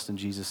not trust in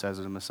Jesus as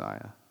a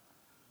Messiah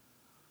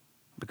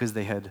because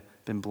they had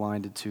been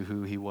blinded to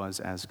who he was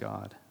as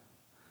God.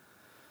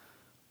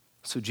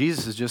 So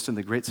Jesus is just in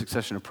the great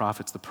succession of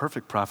prophets, the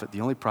perfect prophet,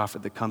 the only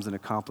prophet that comes and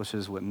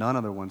accomplishes what none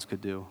other ones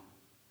could do.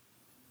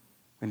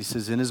 And he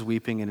says, in his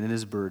weeping and in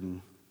his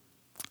burden,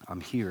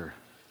 I'm here.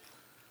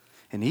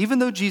 And even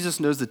though Jesus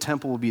knows the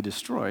temple will be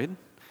destroyed,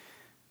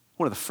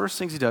 one of the first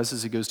things he does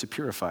is he goes to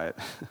purify it.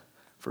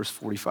 Verse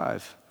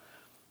 45.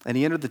 And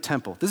he entered the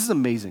temple. This is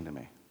amazing to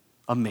me.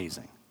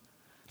 Amazing.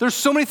 There's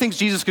so many things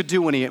Jesus could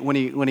do when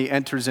he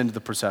enters into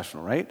the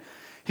processional, right?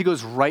 He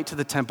goes right to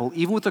the temple.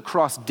 Even with the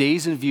cross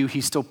days in view,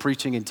 he's still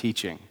preaching and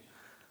teaching.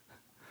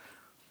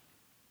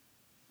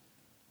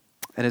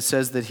 And it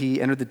says that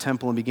he entered the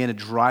temple and began to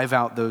drive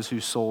out those who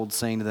sold,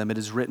 saying to them, it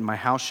is written, my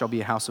house shall be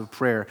a house of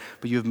prayer,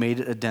 but you have made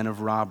it a den of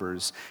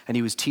robbers. And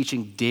he was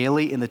teaching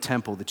daily in the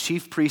temple. The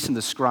chief priests and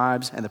the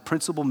scribes and the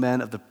principal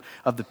men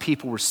of the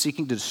people were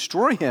seeking to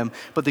destroy him,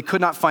 but they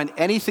could not find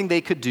anything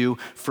they could do,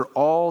 for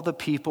all the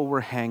people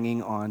were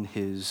hanging on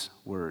his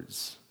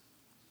words.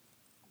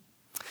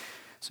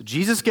 So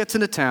Jesus gets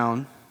into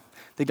town.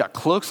 They got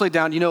cloaks laid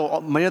down.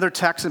 Many other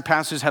texts and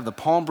passages have the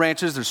palm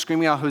branches. They're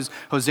screaming out,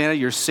 Hosanna,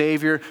 your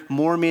Savior.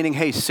 More meaning,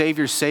 hey,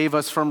 Savior, save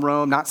us from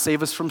Rome, not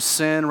save us from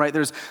sin, right?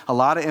 There's a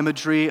lot of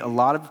imagery, a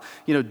lot of,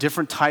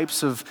 different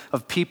types of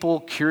people,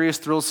 curious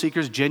thrill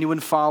seekers, genuine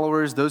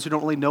followers, those who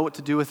don't really know what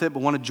to do with it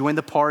but want to join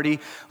the party.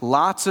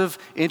 Lots of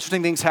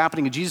interesting things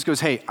happening. And Jesus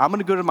goes, hey, I'm going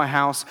to go to my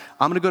house.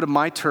 I'm going to go to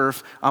my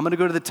turf. I'm going to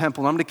go to the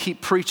temple. And I'm going to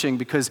keep preaching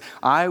because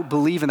I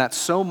believe in that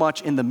so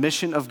much in the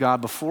mission of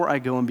God before I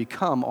go and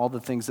become all the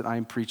things that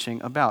I'm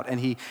preaching about. And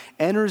he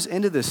enters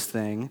into this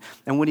thing,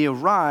 and when he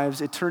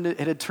arrives, it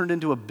had turned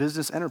into a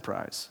business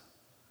enterprise.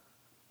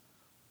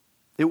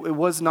 It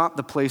was not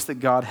the place that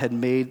God had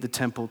made the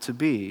temple to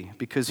be,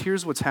 because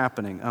here's what's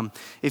happening.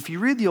 If you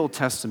read the Old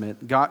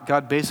Testament,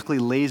 God basically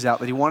lays out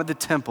that he wanted the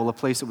temple, a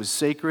place that was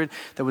sacred,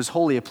 that was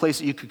holy, a place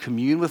that you could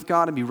commune with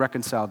God and be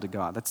reconciled to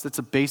God. That's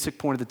a basic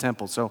point of the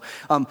temple. So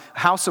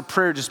house of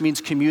prayer just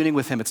means communing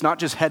with him. It's not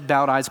just head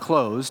bowed, eyes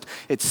closed.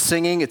 It's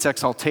singing, it's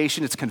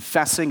exaltation, it's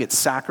confessing, it's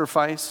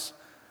sacrifice.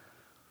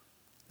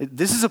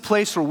 This is a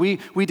place where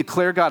we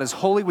declare God as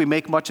holy, we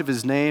make much of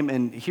his name,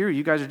 and here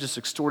you guys are just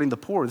extorting the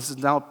poor. This is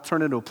now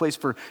turned into a place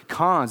for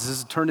cons. This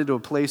is turned into a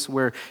place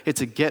where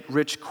it's a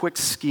get-rich-quick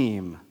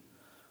scheme.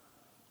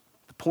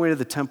 The point of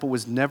the temple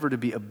was never to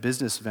be a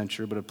business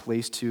venture, but a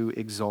place to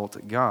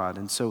exalt God.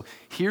 And so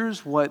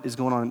here's what is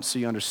going on so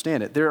you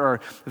understand it. There are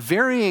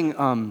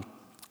varying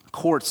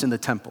courts in the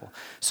temple.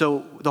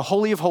 So the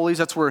Holy of Holies,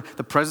 that's where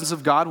the presence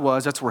of God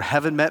was. That's where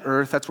heaven met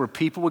earth. That's where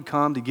people would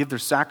come to give their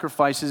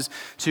sacrifices,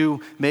 to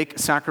make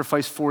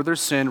sacrifice for their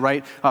sin,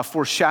 right?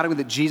 Foreshadowing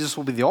that Jesus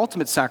will be the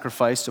ultimate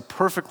sacrifice to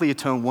perfectly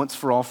atone once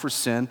for all for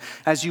sin.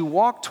 As you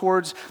walk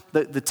towards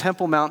the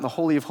Temple Mount, the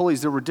Holy of Holies,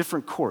 there were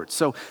different courts.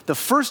 So the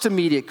first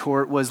immediate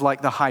court was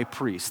like the high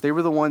priest. They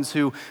were the ones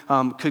who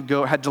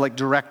had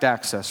direct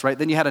access, right?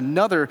 Then you had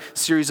another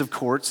series of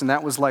courts, and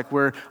that was like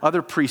where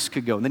other priests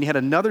could go. And then you had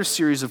another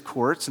series of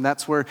courts, and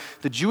that's where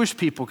the Jewish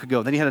people could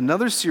go. Then you had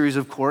another series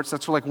of courts,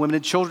 that's where like women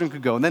and children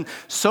could go, and then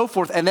so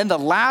forth. And then the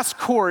last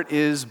court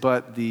is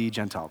but the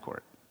Gentile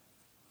court,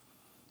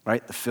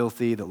 right? The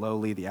filthy, the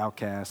lowly, the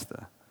outcast,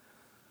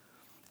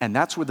 and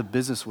that's where the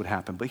business would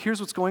happen. But here's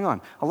what's going on.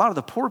 A lot of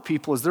the poor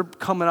people, as they're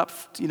coming up,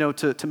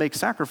 to make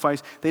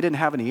sacrifice, they didn't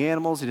have any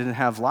animals, they didn't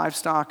have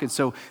livestock, and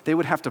so they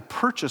would have to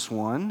purchase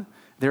one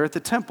there at the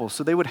temple.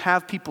 So they would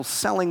have people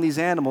selling these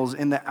animals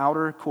in the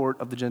outer court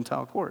of the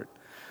Gentile court.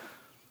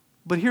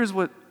 But here's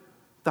what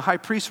the high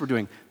priests were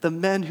doing. The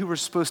men who were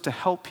supposed to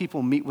help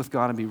people meet with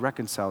God and be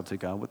reconciled to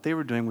God, what they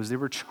were doing was they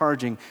were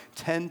charging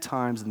 10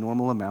 times the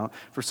normal amount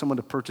for someone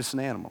to purchase an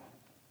animal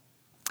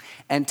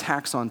and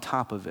tax on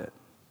top of it.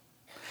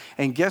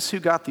 And guess who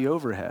got the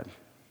overhead?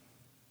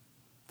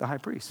 The high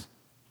priest.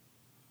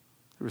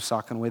 They were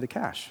socking away the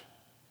cash.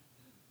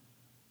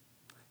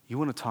 You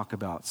want to talk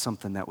about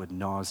something that would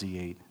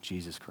nauseate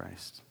Jesus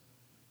Christ?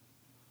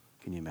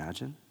 Can you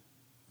imagine?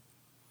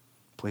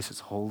 Place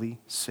that's holy,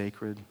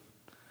 sacred,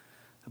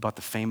 about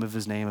the fame of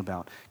his name,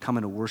 about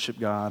coming to worship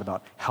God,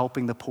 about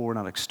helping the poor,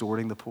 not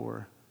extorting the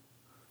poor.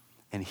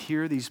 And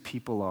here these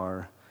people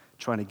are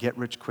trying to get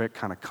rich quick,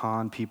 kind of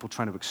con people,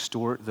 trying to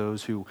extort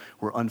those who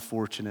were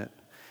unfortunate.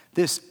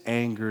 This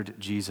angered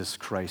Jesus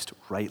Christ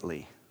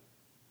rightly.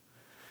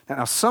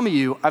 Now, some of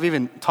you, I've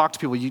even talked to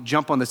people, you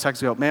jump on this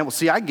text and go, man, well,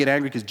 see, I get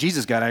angry because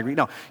Jesus got angry.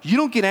 No, you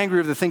don't get angry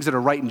over the things that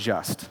are right and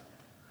just.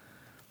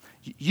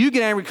 You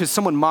get angry because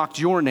someone mocked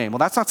your name. Well,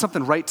 that's not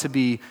something right to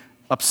be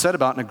upset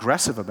about and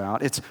aggressive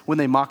about. It's when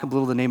they mock and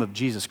belittle the name of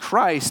Jesus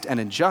Christ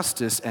and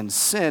injustice and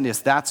sin, yes,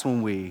 that's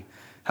when we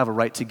have a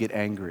right to get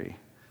angry.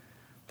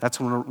 That's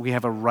when we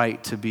have a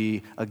right to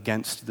be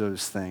against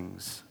those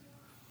things.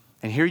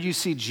 And here you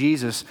see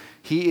Jesus,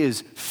 he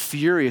is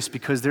furious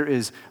because there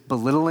is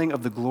belittling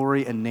of the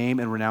glory and name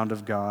and renown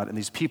of God. And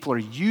these people are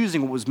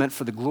using what was meant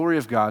for the glory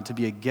of God to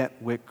be a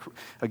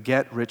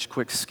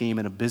get-rich-quick scheme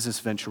and a business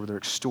venture where they're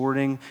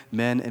extorting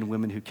men and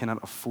women who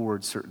cannot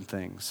afford certain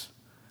things.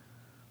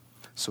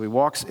 So he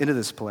walks into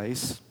this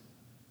place,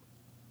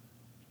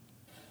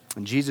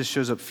 and Jesus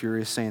shows up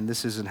furious, saying,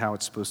 this isn't how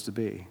it's supposed to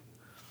be.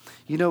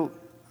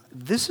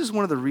 This is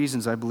one of the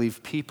reasons I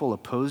believe people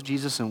oppose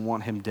Jesus and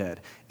want him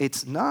dead.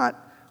 It's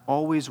not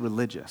always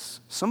religious.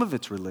 Some of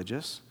it's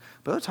religious,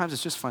 but other times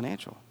it's just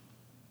financial.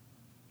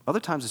 Other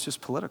times it's just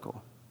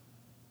political.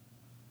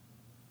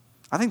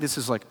 I think this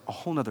is like a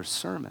whole nother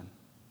sermon.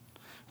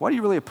 Why do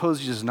you really oppose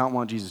Jesus and not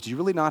want Jesus? Do you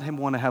really not him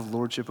want to have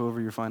lordship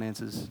over your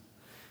finances?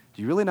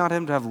 Do you really not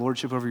him to have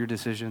lordship over your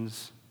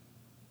decisions?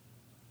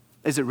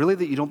 Is it really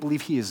that you don't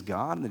believe he is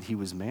God and that he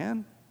was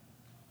man?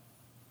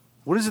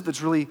 What is it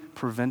that's really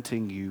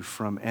preventing you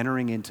from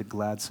entering into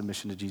glad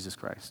submission to Jesus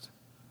Christ?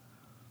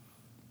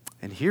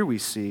 And here we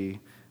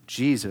see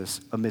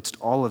Jesus, amidst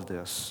all of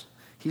this,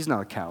 he's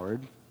not a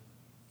coward.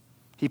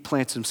 He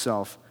plants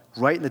himself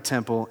right in the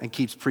temple and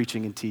keeps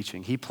preaching and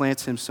teaching. He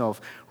plants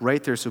himself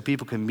right there so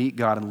people can meet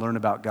God and learn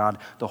about God,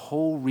 the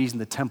whole reason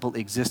the temple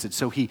existed.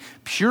 So he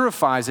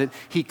purifies it,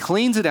 he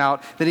cleans it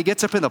out, then he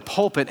gets up in the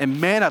pulpit, and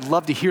man, I'd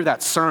love to hear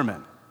that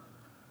sermon.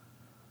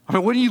 I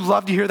mean, wouldn't you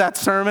love to hear that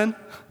sermon?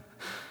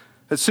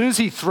 As soon as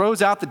he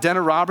throws out the den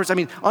of robbers,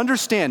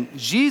 understand,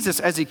 Jesus,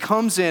 as he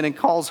comes in and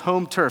calls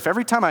home turf,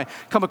 every time I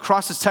come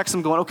across this text,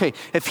 I'm going, okay,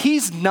 if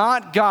he's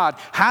not God,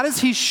 how does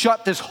he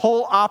shut this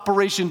whole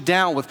operation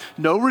down with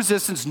no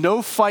resistance,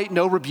 no fight,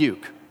 no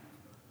rebuke?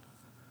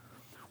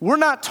 We're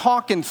not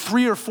talking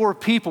 3 or 4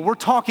 people, we're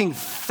talking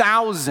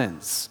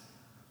thousands.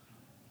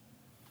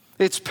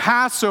 It's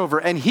Passover,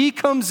 and he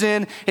comes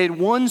in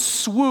one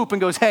swoop and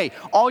goes, hey,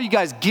 all you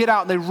guys get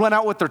out, and they run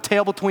out with their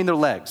tail between their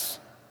legs.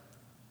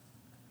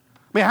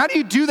 How do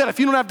you do that if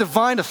you don't have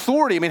divine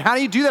authority? How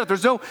do you do that if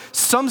there's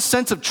some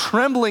sense of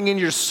trembling in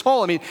your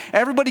soul?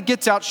 Everybody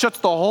gets out, shuts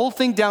the whole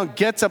thing down,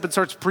 gets up and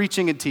starts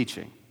preaching and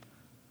teaching.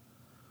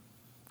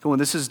 Going,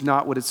 this is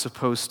not what it's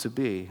supposed to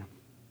be.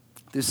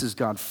 This is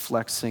God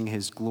flexing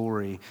his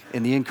glory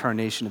in the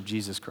incarnation of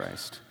Jesus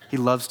Christ. He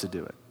loves to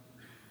do it.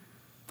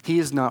 He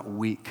is not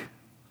weak.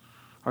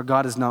 Our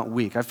God is not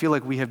weak. I feel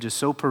like we have just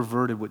so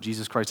perverted what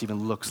Jesus Christ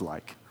even looks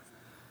like.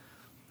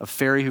 A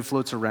fairy who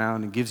floats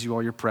around and gives you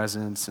all your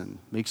presents and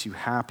makes you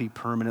happy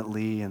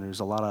permanently, and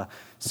there's a lot of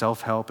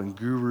self-help and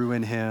guru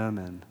in him,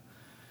 and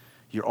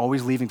you're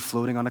always leaving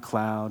floating on a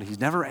cloud. He's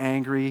never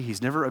angry.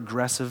 He's never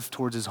aggressive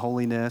towards his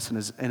holiness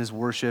and his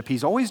worship.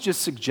 He's always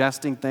just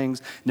suggesting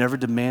things, never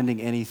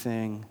demanding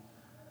anything.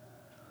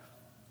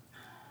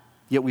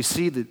 Yet we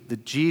see that the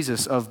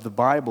Jesus of the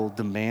Bible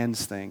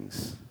demands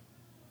things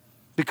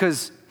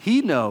because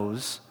he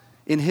knows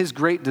in his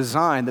great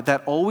design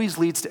that always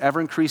leads to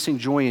ever-increasing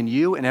joy in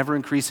you and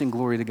ever-increasing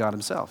glory to God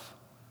himself.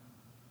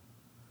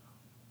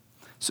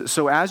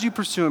 So as you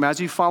pursue him, as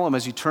you follow him,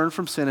 as you turn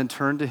from sin and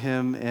turn to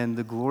him and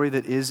the glory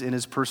that is in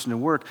his person and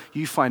work,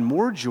 you find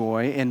more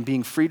joy in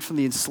being freed from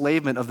the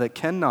enslavement of that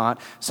cannot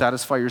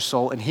satisfy your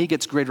soul, and he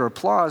gets greater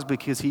applause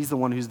because he's the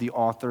one who's the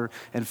author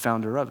and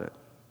founder of it.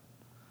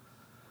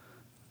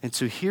 And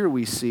so here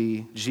we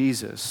see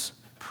Jesus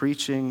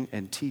preaching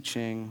and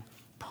teaching,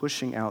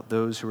 pushing out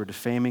those who are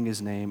defaming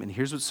his name. And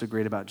here's what's so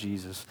great about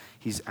Jesus.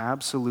 He's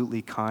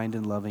absolutely kind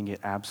and loving, yet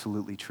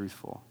absolutely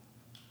truthful.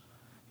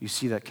 You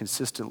see that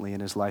consistently in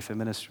his life and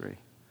ministry.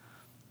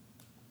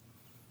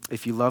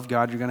 If you love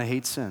God, you're going to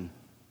hate sin.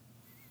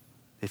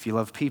 If you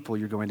love people,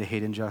 you're going to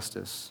hate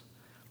injustice.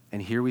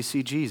 And here we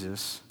see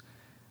Jesus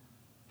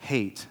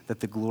hate that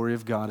the glory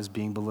of God is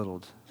being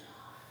belittled.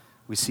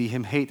 We see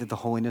him hate that the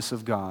holiness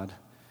of God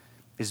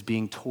is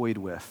being toyed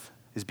with,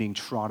 is being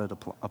trodden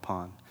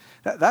upon.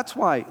 That's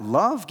why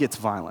love gets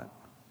violent.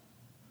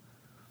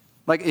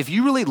 Like if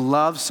you really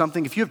love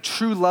something, if you have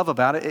true love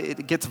about it,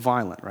 it gets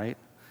violent, right?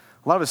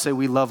 A lot of us say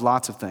we love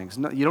lots of things.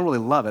 No, you don't really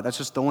love it. That's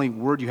just the only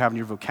word you have in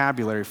your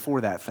vocabulary for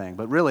that thing.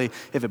 But really,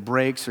 if it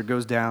breaks or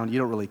goes down, you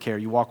don't really care.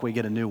 You walk away,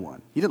 get a new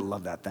one. You didn't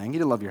love that thing. You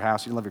didn't love your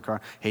house. You didn't love your car.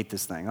 Hate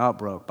this thing. Oh, it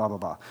broke, blah, blah,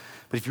 blah.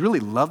 But if you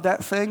really love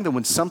that thing, then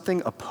when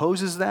something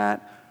opposes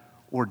that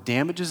or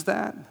damages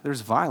that,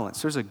 there's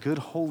violence. There's a good,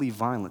 holy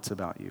violence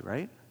about you,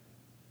 right?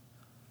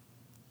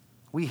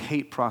 We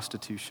hate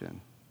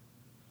prostitution.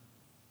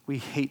 We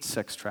hate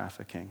sex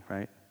trafficking,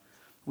 right?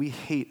 We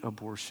hate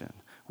abortion.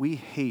 We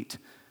hate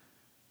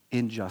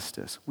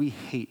injustice. We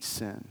hate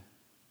sin.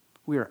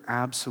 We are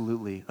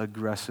absolutely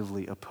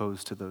aggressively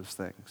opposed to those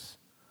things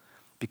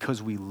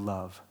because we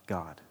love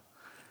God,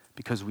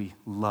 because we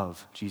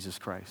love Jesus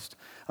Christ.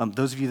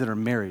 Those of you that are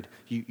married,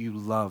 you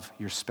love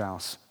your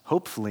spouse,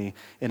 hopefully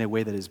in a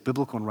way that is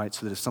biblical and right,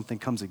 so that if something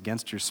comes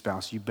against your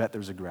spouse, you bet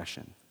there's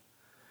aggression.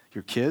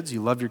 Your kids,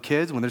 you love your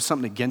kids. When there's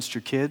something against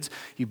your kids,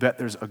 you bet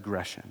there's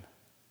aggression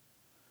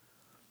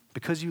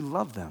because you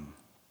love them.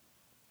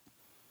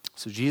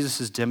 So Jesus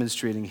is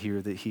demonstrating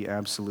here that he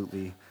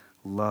absolutely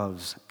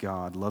loves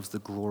God, loves the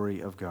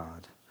glory of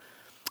God.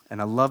 And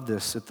I love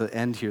this at the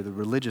end here. The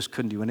religious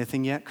couldn't do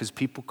anything yet because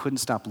people couldn't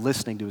stop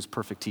listening to his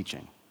perfect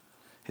teaching,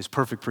 his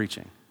perfect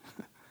preaching.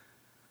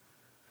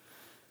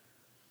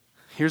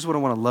 Here's what I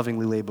want to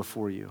lovingly lay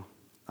before you.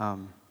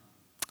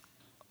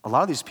 A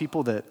lot of these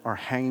people that are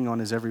hanging on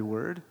his every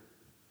word,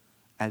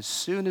 as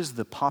soon as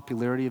the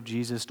popularity of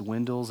Jesus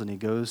dwindles and he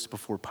goes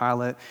before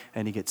Pilate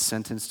and he gets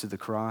sentenced to the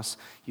cross,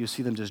 you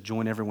see them just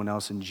join everyone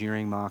else in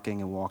jeering,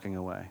 mocking, and walking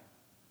away.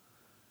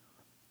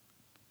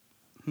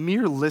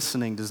 Mere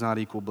listening does not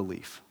equal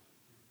belief.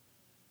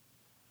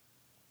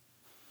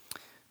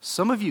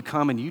 Some of you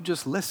come and you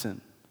just listen.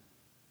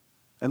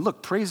 And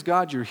look, praise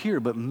God you're here,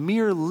 but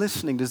mere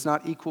listening does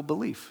not equal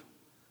belief.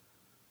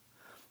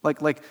 Like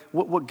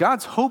what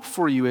God's hope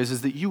for you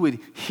is that you would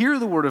hear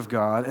the word of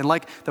God, and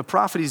like the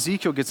prophet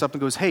Ezekiel gets up and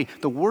goes, hey,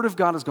 the word of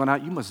God has gone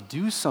out, you must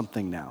do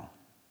something now.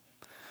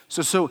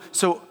 So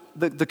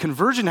the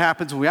conversion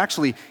happens when we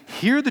actually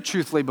hear the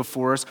truth laid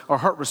before us, our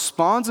heart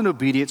responds in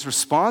obedience,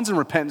 responds in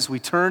repentance, we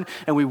turn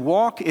and we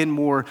walk in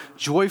more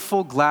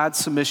joyful, glad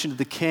submission to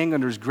the King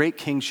under his great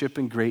kingship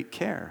and great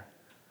care.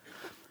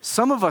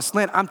 Some of us,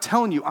 I'm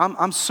telling you,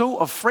 I'm so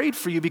afraid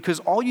for you because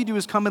all you do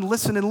is come and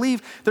listen and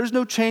leave. There's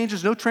no change,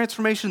 there's no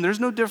transformation,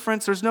 there's no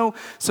difference, there's no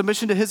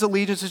submission to his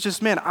allegiance. It's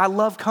just, I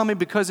love coming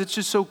because it's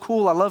just so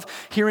cool. I love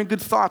hearing good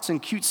thoughts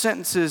and cute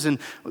sentences and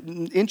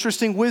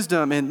interesting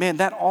wisdom. And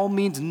that all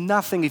means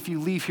nothing if you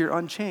leave here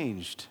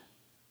unchanged.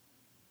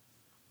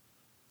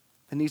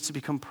 It needs to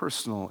become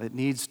personal. It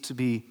needs to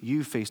be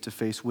you face to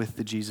face with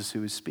the Jesus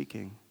who is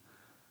speaking.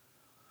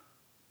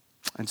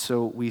 And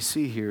so we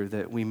see here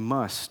that we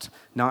must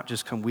not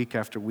just come week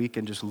after week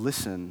and just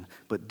listen,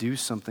 but do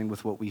something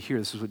with what we hear.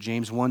 This is what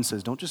James 1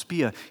 says. Don't just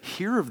be a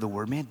hearer of the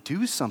word, man,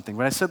 do something.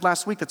 Right? I said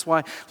last week, that's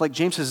why, like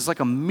James says, it's like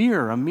a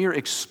mirror. A mirror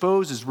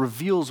exposes,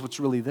 reveals what's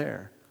really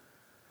there.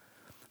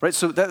 Right?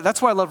 So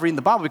that's why I love reading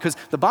the Bible, because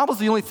the Bible is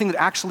the only thing that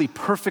actually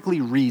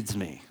perfectly reads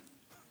me.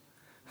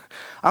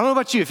 I don't know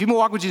about you, if you've been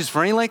walking with Jesus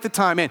for any length of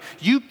time, man,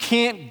 you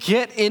can't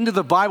get into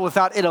the Bible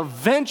without it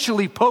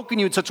eventually poking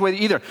you in such a way that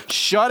you either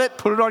shut it,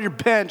 put it on your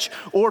bench,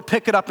 or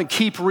pick it up and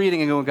keep reading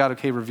and go, God,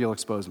 okay, reveal,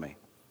 expose me.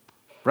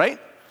 Right?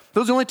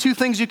 Those are the only two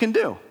things you can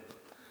do.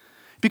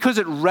 Because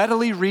it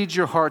readily reads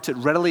your heart, it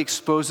readily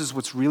exposes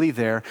what's really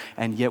there,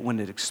 and yet when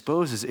it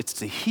exposes, it's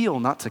to heal,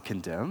 not to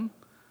condemn.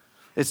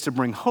 It's to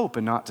bring hope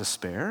and not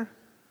despair.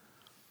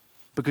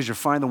 Because you're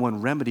finding the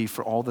one remedy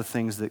for all the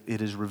things that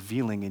it is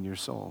revealing in your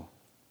soul.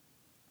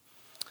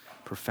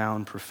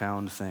 Profound,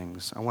 profound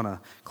things. I want to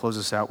close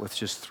this out with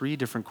just 3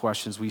 different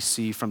questions we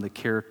see from the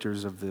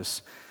characters of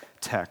this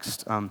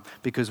text.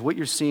 Because what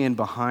you're seeing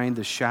behind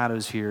the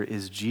shadows here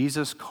is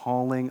Jesus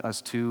calling us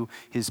to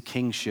his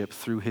kingship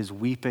through his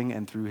weeping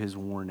and through his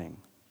warning.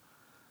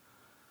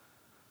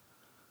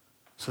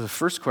 So the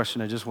first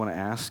question I just want to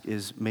ask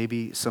is,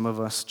 maybe some of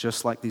us,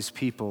 just like these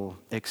people,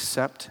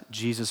 accept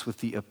Jesus with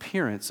the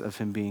appearance of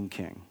him being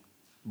king,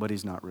 but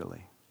he's not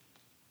really.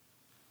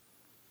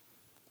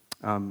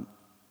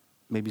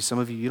 Maybe some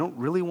of you, you don't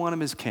really want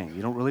him as king.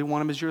 You don't really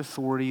want him as your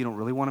authority. You don't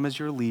really want him as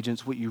your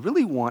allegiance. What you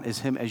really want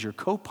is him as your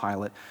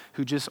co-pilot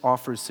who just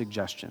offers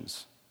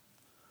suggestions.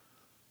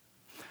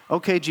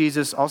 Okay,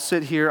 Jesus, I'll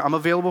sit here. I'm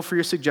available for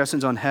your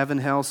suggestions on heaven,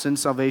 hell, sin,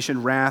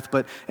 salvation, wrath,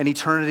 and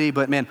eternity.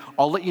 But man,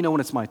 I'll let you know when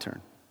it's my turn.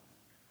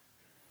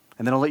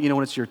 And then I'll let you know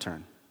when it's your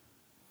turn.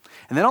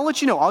 And then I'll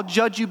let you know, I'll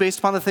judge you based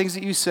upon the things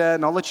that you said,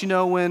 and I'll let you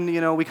know when,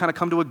 we kind of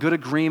come to a good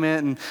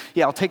agreement, and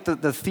yeah, I'll take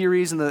the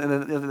theories and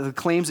the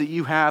claims that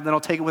you have, then I'll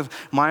take it with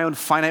my own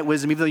finite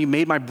wisdom, even though you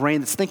made my brain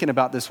that's thinking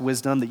about this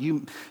wisdom that you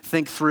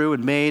think through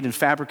and made and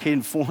fabricated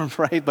and formed,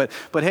 right? But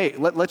hey,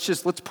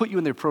 let's put you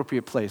in the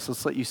appropriate place.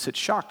 Let's let you sit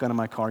shotgun in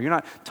my car. You're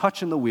not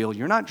touching the wheel.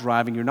 You're not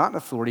driving. You're not in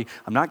authority.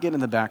 I'm not getting in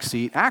the back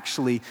seat.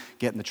 Actually,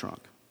 get in the trunk.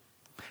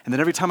 And then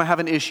every time I have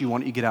an issue, why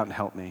don't you get out and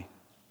help me?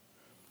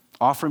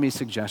 Offer me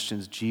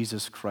suggestions.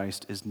 Jesus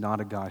Christ is not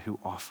a God who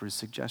offers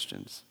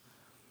suggestions.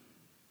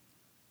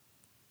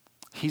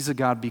 He's a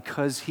God,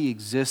 because he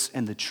exists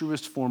in the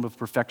truest form of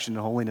perfection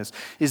and holiness,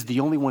 is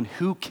the only one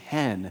who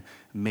can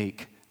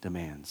make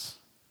demands.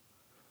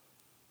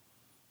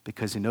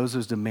 Because he knows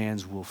those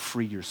demands will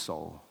free your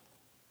soul.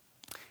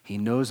 He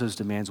knows those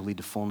demands will lead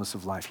to fullness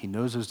of life. He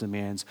knows those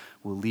demands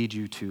will lead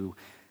you to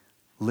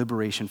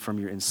liberation from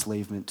your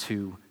enslavement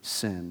to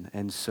sin.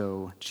 And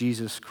so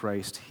Jesus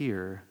Christ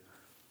here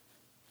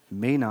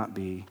may not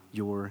be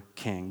your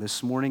king.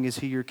 This morning, is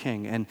he your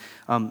king? And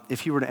if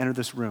he were to enter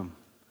this room,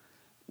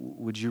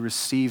 would you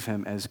receive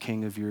him as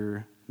king of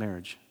your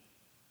marriage?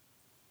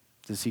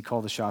 Does he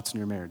call the shots in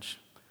your marriage?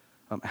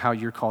 How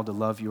you're called to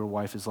love your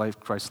wife as life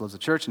Christ loves the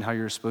church, and how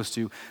you're supposed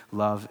to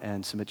love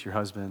and submit to your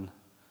husband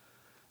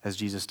as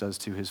Jesus does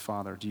to his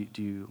Father.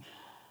 Do you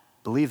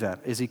believe that?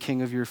 Is he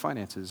king of your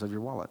finances, of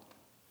your wallet?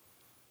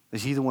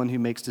 Is he the one who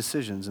makes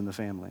decisions in the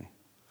family?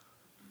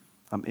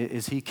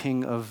 Is he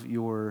king of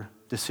your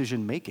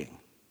decision making?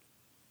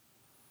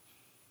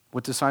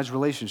 What decides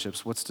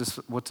relationships?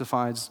 What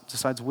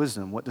decides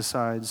wisdom? What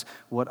decides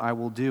what I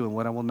will do and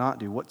what I will not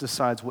do? What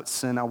decides what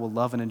sin I will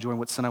love and enjoy and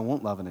what sin I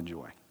won't love and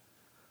enjoy?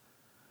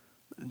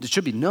 There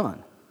should be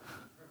none,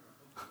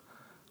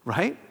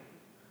 right?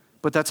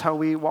 But that's how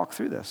we walk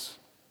through this.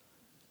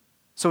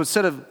 So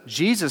instead of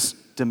Jesus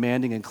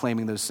demanding and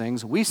claiming those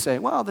things, we say,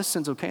 well, this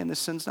sin's okay and this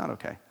sin's not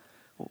okay.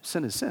 Well,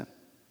 sin is sin.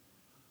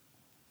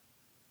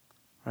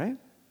 Right?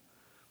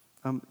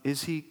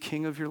 Is he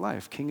king of your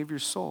life, king of your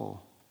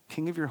soul,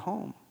 king of your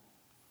home?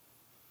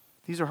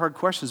 These are hard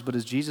questions, but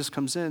as Jesus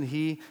comes in,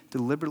 he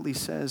deliberately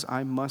says,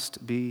 I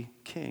must be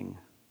king.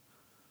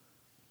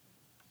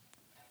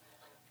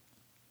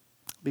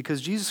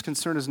 Because Jesus'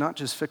 concern is not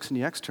just fixing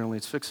you externally,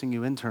 it's fixing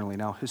you internally.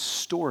 Now,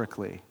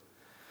 historically,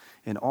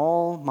 in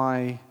all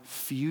my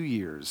few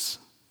years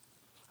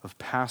of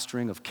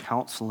pastoring, of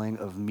counseling,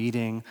 of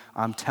meeting,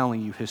 I'm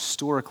telling you,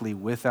 historically,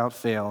 without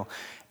fail,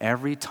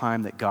 every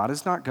time that God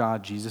is not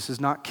God, Jesus is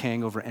not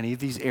king over any of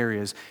these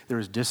areas, there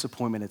is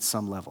disappointment at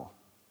some level.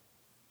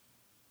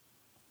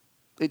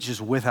 It's just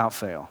without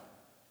fail.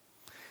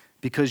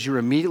 Because you're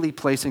immediately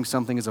placing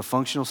something as a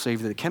functional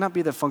savior that cannot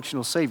be that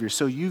functional savior.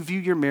 So you view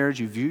your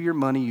marriage, you view your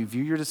money, you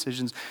view your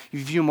decisions,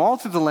 you view them all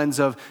through the lens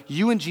of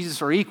you and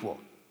Jesus are equal.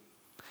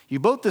 You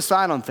both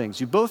decide on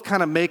things. You both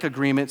kind of make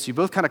agreements. You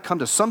both kind of come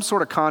to some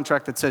sort of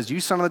contract that says you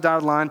sign on the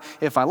dotted line.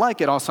 If I like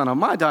it, I'll sign on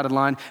my dotted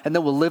line, and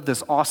then we'll live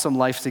this awesome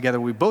life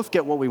together. We both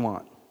get what we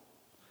want.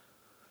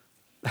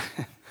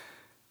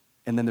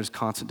 And then there's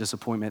constant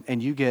disappointment,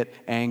 and you get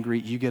angry,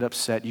 you get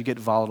upset, you get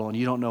volatile, and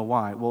you don't know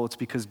why. Well, it's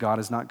because God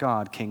is not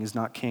God, King is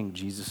not King,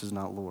 Jesus is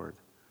not Lord.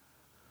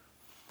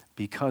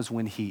 Because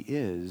when he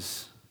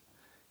is,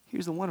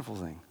 here's the wonderful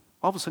thing.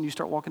 All of a sudden you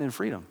start walking in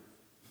freedom.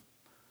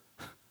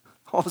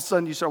 All of a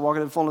sudden you start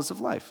walking in fullness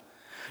of life.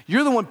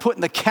 You're the one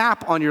putting the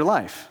cap on your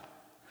life.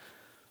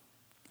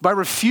 By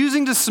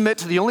refusing to submit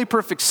to the only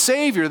perfect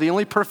Savior, the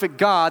only perfect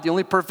God, the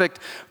only perfect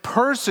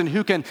person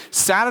who can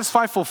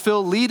satisfy,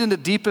 fulfill, lead into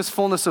deepest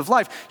fullness of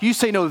life, you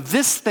say, no,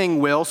 this thing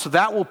will, so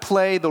that will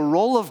play the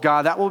role of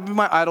God. That will be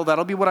my idol.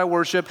 That'll be what I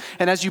worship.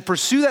 And as you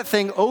pursue that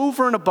thing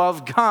over and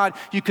above God,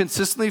 you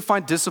consistently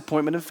find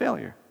disappointment and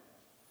failure.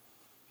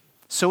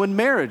 So in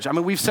marriage,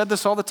 we've said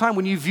this all the time,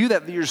 when you view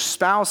that your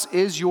spouse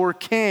is your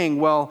king,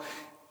 well,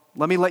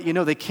 let me let you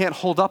know they can't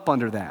hold up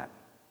under that.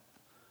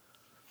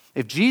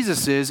 If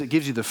Jesus is, it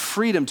gives you the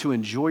freedom to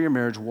enjoy your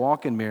marriage,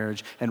 walk in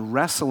marriage, and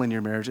wrestle in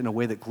your marriage in a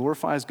way that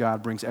glorifies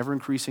God, brings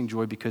ever-increasing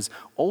joy, because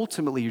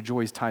ultimately your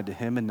joy is tied to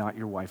him and not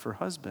your wife or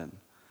husband.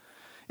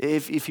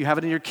 If you have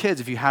it in your kids,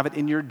 if you have it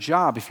in your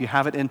job, if you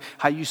have it in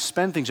how you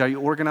spend things, how you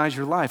organize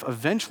your life,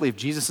 eventually, if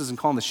Jesus isn't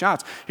calling the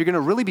shots, you're going to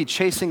really be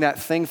chasing that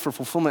thing for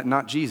fulfillment,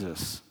 not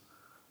Jesus.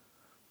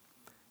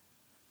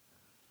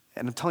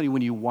 And I'm telling you,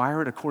 when you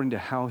wire it according to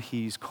how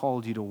he's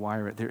called you to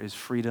wire it, there is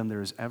freedom,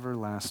 there is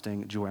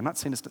everlasting joy. I'm not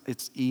saying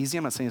it's easy,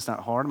 I'm not saying it's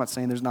not hard, I'm not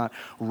saying there's not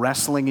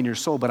wrestling in your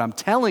soul, but I'm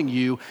telling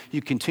you,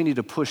 you continue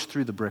to push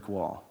through the brick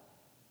wall.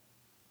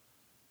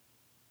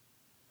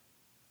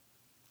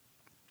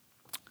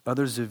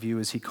 Others of you,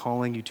 is he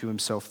calling you to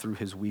himself through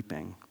his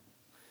weeping?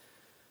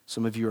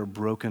 Some of you are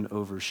broken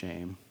over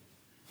shame.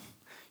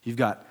 You've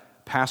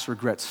got past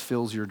regrets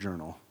fills your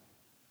journal.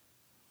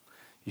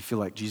 You feel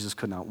like Jesus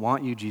could not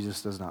want you,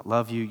 Jesus does not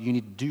love you. You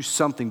need to do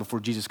something before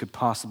Jesus could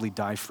possibly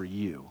die for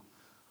you,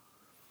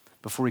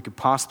 before he could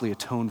possibly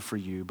atone for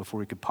you, before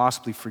he could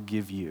possibly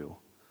forgive you.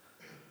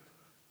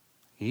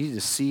 You need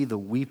to see the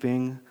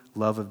weeping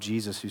love of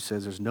Jesus, who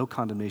says, there's no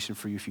condemnation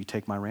for you if you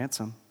take my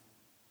ransom.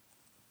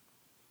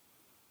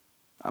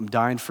 I'm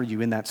dying for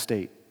you in that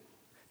state.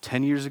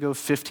 10 years ago,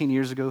 15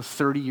 years ago,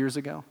 30 years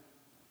ago.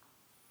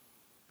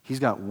 He's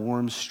got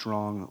warm,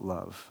 strong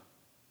love.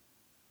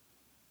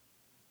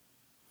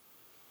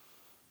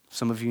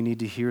 Some of you need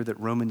to hear that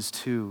Romans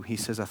 2, he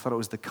says, I thought it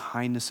was the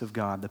kindness of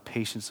God, the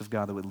patience of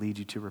God that would lead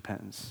you to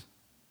repentance.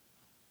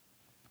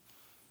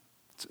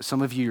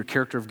 Some of you, your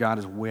character of God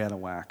is way out of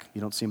whack.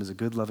 You don't see him as a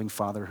good, loving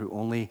father who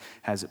only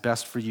has it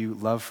best for you,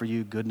 love for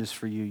you, goodness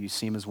for you. You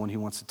see him as one who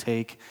wants to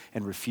take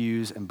and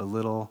refuse and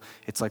belittle.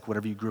 It's like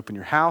whatever you grew up in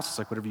your house. It's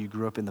like whatever you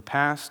grew up in the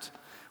past.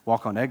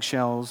 Walk on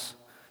eggshells.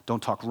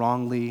 Don't talk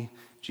wrongly.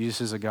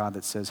 Jesus is a God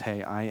that says,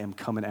 hey, I am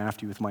coming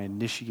after you with my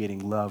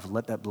initiating love.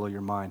 Let that blow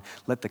your mind.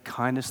 Let the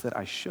kindness that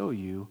I show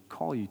you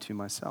call you to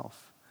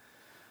myself.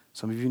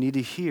 Some of you need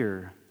to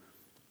hear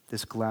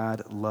this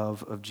glad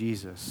love of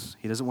Jesus.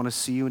 He doesn't want to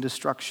see you in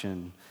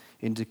destruction,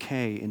 in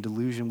decay, in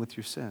delusion with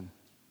your sin.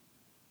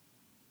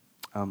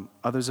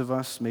 Others of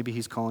us, maybe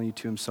he's calling you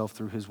to himself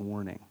through his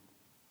warning.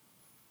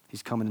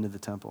 He's coming into the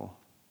temple.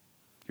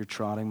 You're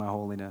trotting my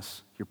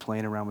holiness. You're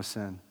playing around with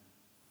sin.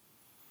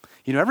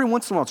 You know, every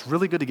once in a while, it's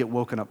really good to get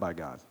woken up by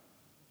God.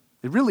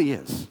 It really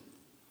is.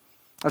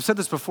 I've said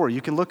this before.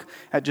 You can look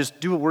at, just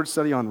do a word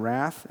study on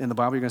wrath. In the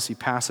Bible, you're going to see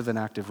passive and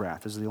active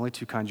wrath. Those are the only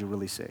two kinds you'll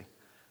really see.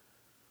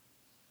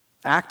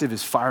 Active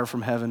is fire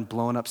from heaven,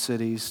 blowing up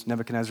cities,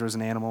 Nebuchadnezzar as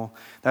an animal.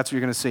 That's what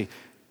you're going to see.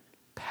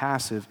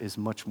 Passive is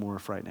much more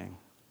frightening.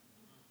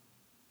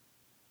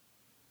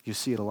 You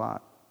see it a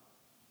lot.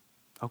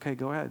 Okay,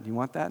 go ahead. You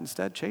want that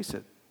instead? Chase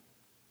it.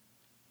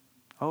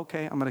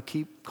 Okay, I'm going to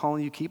keep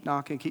calling you, keep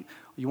knocking,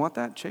 you want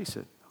that? Chase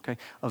it. Okay,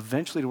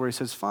 eventually to where he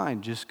says,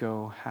 fine, just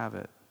go have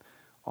it,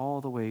 all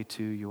the way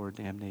to your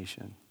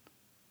damnation.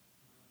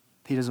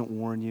 He doesn't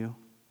warn you.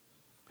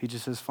 He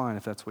just says, fine,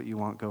 if that's what you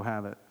want, go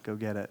have it, go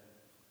get it.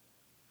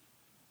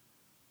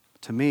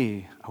 To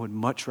me, I would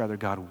much rather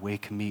God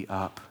wake me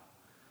up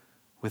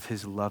with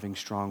his loving,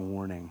 strong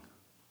warning.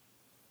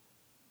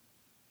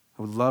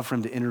 I would love for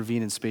him to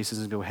intervene in spaces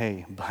and go,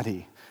 hey,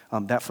 buddy,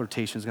 that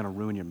flirtation is going to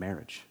ruin your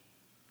marriage.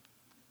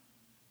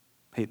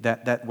 Hey,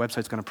 that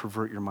website's going to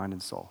pervert your mind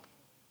and soul.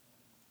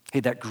 Hey,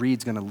 that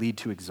greed's going to lead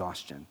to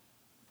exhaustion.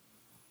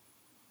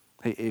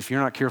 Hey, if you're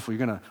not careful,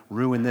 you're going to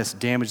ruin this,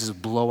 damage this,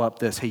 blow up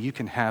this. Hey, you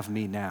can have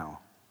me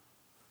now.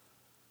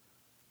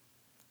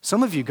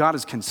 Some of you, God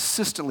is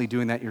consistently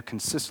doing that. You're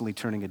consistently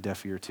turning a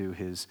deaf ear to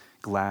his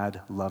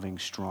glad, loving,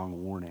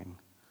 strong warning.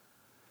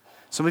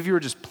 Some of you are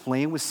just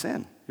playing with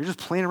sin. You're just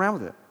playing around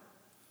with it.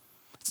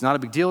 It's not a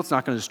big deal. It's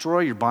not going to destroy.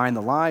 You're buying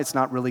the lie. It's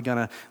not really going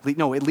to lead.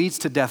 No, it leads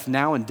to death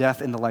now and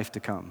death in the life to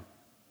come.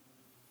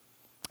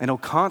 And he'll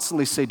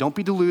constantly say, don't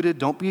be deluded.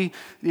 Don't be,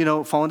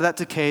 fall into that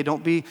decay.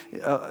 Don't be,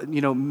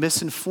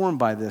 misinformed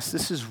by this.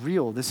 This is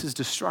real. This is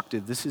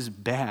destructive. This is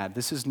bad.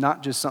 This is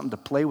not just something to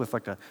play with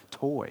like a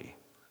toy.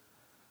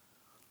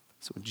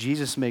 So when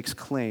Jesus makes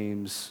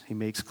claims, he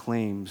makes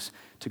claims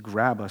to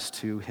grab us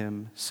to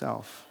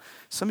himself.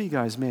 Some of you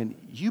guys, man,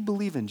 you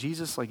believe in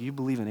Jesus like you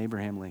believe in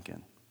Abraham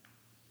Lincoln.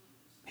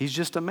 He's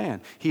just a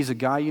man. He's a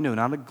guy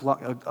not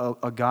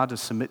a God to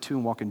submit to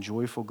and walk in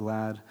joyful,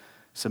 glad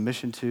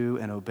submission to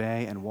and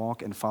obey and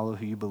walk and follow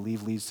who you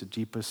believe leads to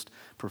deepest,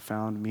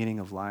 profound meaning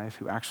of life,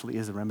 who actually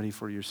is the remedy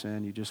for your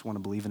sin. You just want to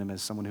believe in him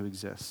as someone who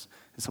exists,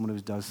 as someone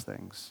who does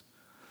things.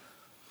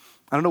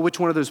 I don't know which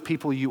one of those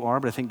people you are,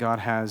 but I think God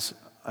has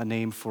a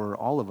name for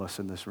all of us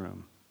in this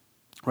room.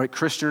 Right?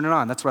 Christian or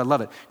non, that's why I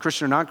love it.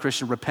 Christian or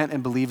non-Christian, repent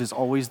and believe is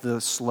always the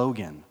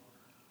slogan.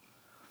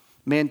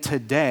 Man,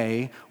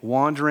 today,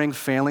 wandering,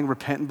 failing,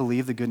 repent and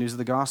believe the good news of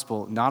the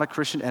gospel. Not a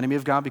Christian enemy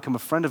of God, become a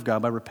friend of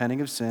God by repenting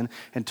of sin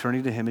and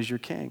turning to him as your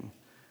king,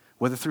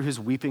 whether through his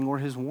weeping or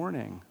his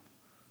warning.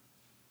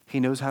 He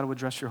knows how to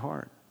address your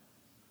heart.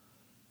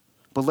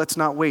 But let's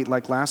not wait.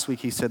 Like last week,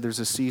 he said there's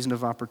a season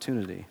of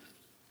opportunity,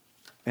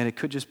 and it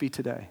could just be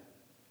today.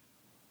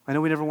 I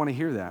know we never want to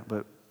hear that,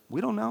 but we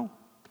don't know.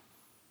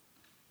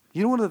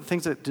 You know, one of the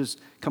things that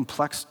just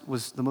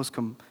was the most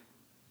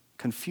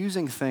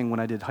confusing thing when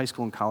I did high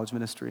school and college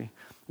ministry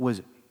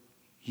was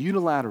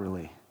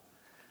unilaterally,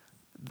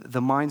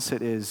 the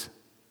mindset is,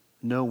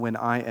 know when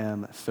I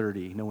am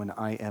 30, know when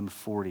I am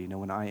 40, know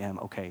when I am,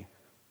 okay,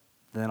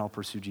 then I'll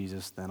pursue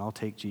Jesus, then I'll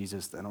take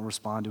Jesus, then I'll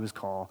respond to his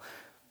call.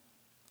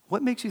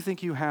 What makes you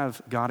think you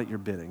have God at your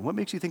bidding? What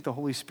makes you think the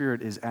Holy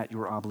Spirit is at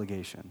your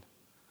obligation?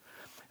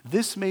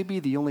 This may be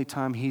the only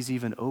time he's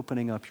even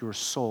opening up your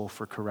soul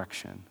for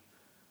correction.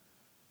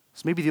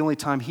 It's maybe the only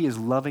time he is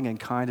loving and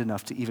kind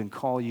enough to even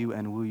call you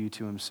and woo you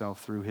to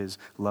himself through his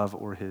love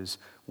or his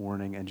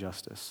warning and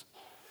justice.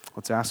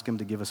 Let's ask him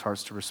to give us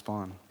hearts to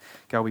respond.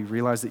 God, we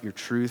realize that your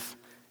truth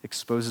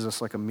exposes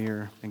us like a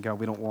mirror. And God,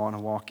 we don't want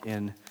to walk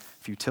in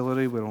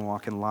futility. We don't want to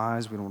walk in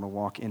lies. We don't want to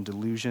walk in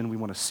delusion. We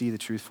want to see the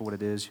truth for what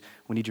it is.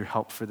 We need your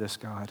help for this,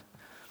 God.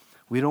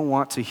 We don't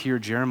want to hear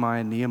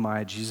Jeremiah,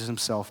 Nehemiah, Jesus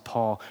himself,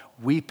 Paul,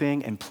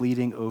 weeping and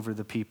pleading over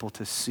the people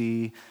to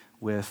see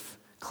with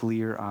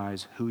clear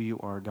eyes who you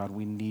are, God.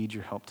 We need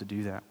your help to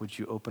do that. Would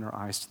you open our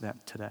eyes to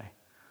that today?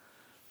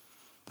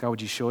 God,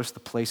 would you show us the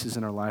places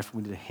in our life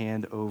where we need to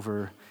hand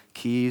over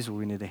keys, where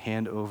we need to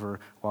hand over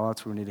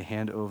wallets, where we need to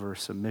hand over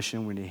submission,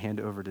 where we need to hand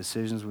over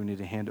decisions, where we need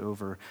to hand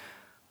over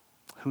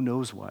who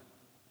knows what.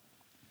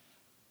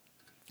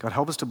 God,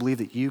 help us to believe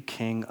that you,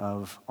 King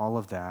of all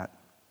of that,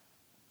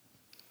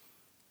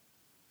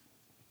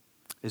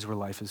 is where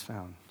life is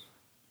found.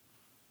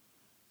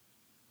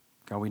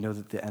 God, we know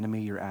that the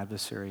enemy, your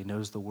adversary,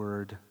 knows the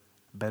word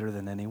better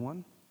than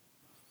anyone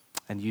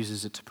and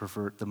uses it to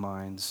pervert the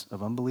minds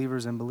of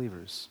unbelievers and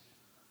believers.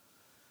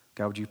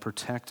 God, would you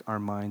protect our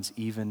minds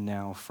even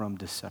now from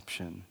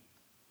deception?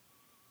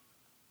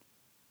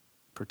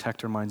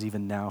 Protect our minds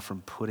even now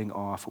from putting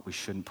off what we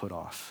shouldn't put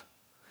off.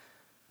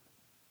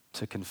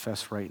 To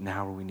confess right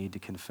now where we need to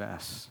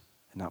confess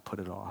and not put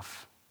it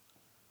off.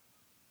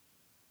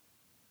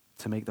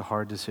 To make the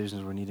hard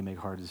decisions where we need to make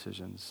hard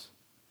decisions.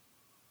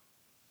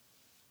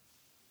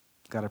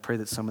 God, I pray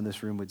that some in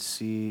this room would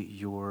see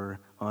your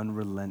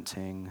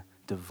unrelenting,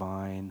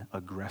 divine,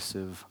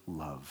 aggressive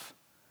love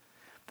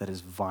that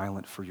is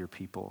violent for your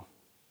people,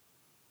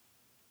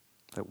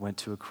 that went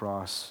to a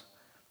cross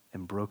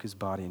and broke his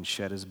body and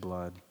shed his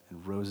blood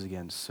and rose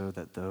again so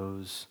that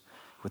those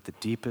with the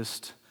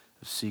deepest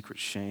of secret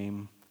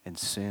shame and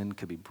sin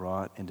could be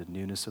brought into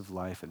newness of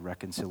life and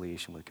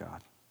reconciliation with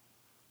God.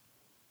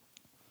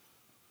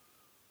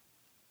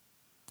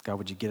 God,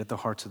 would you get at the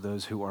hearts of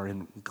those who are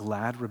in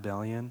glad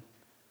rebellion,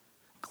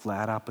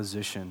 glad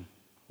opposition?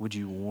 Would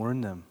you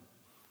warn them?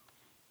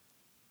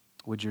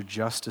 Would your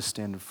justice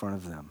stand in front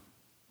of them?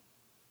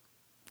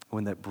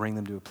 Wouldn't that bring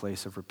them to a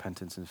place of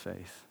repentance and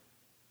faith?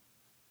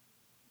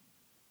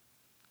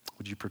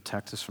 Would you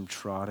protect us from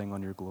trotting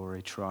on your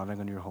glory, trotting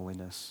on your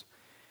holiness,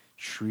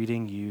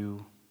 treating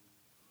you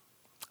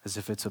as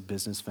if it's a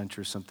business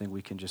venture, something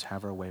we can just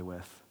have our way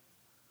with?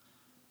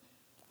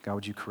 God,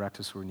 would you correct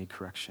us where we need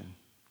correction?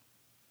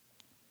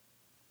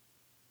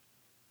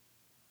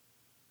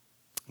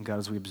 And God,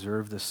 as we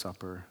observe this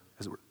supper,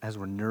 as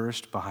we're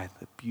nourished by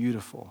the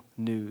beautiful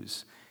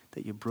news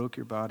that you broke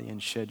your body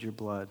and shed your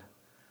blood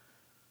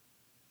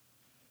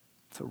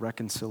to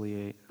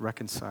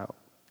reconcile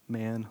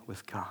man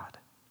with God,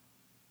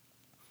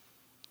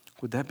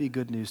 would that be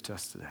good news to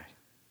us today?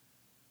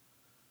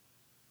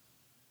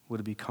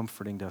 Would it be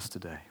comforting to us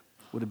today?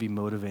 Would it be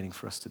motivating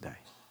for us today?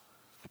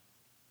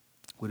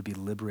 Would it be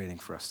liberating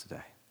for us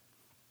today?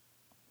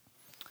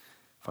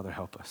 Father,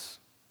 help us.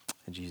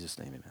 In Jesus'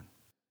 name, amen.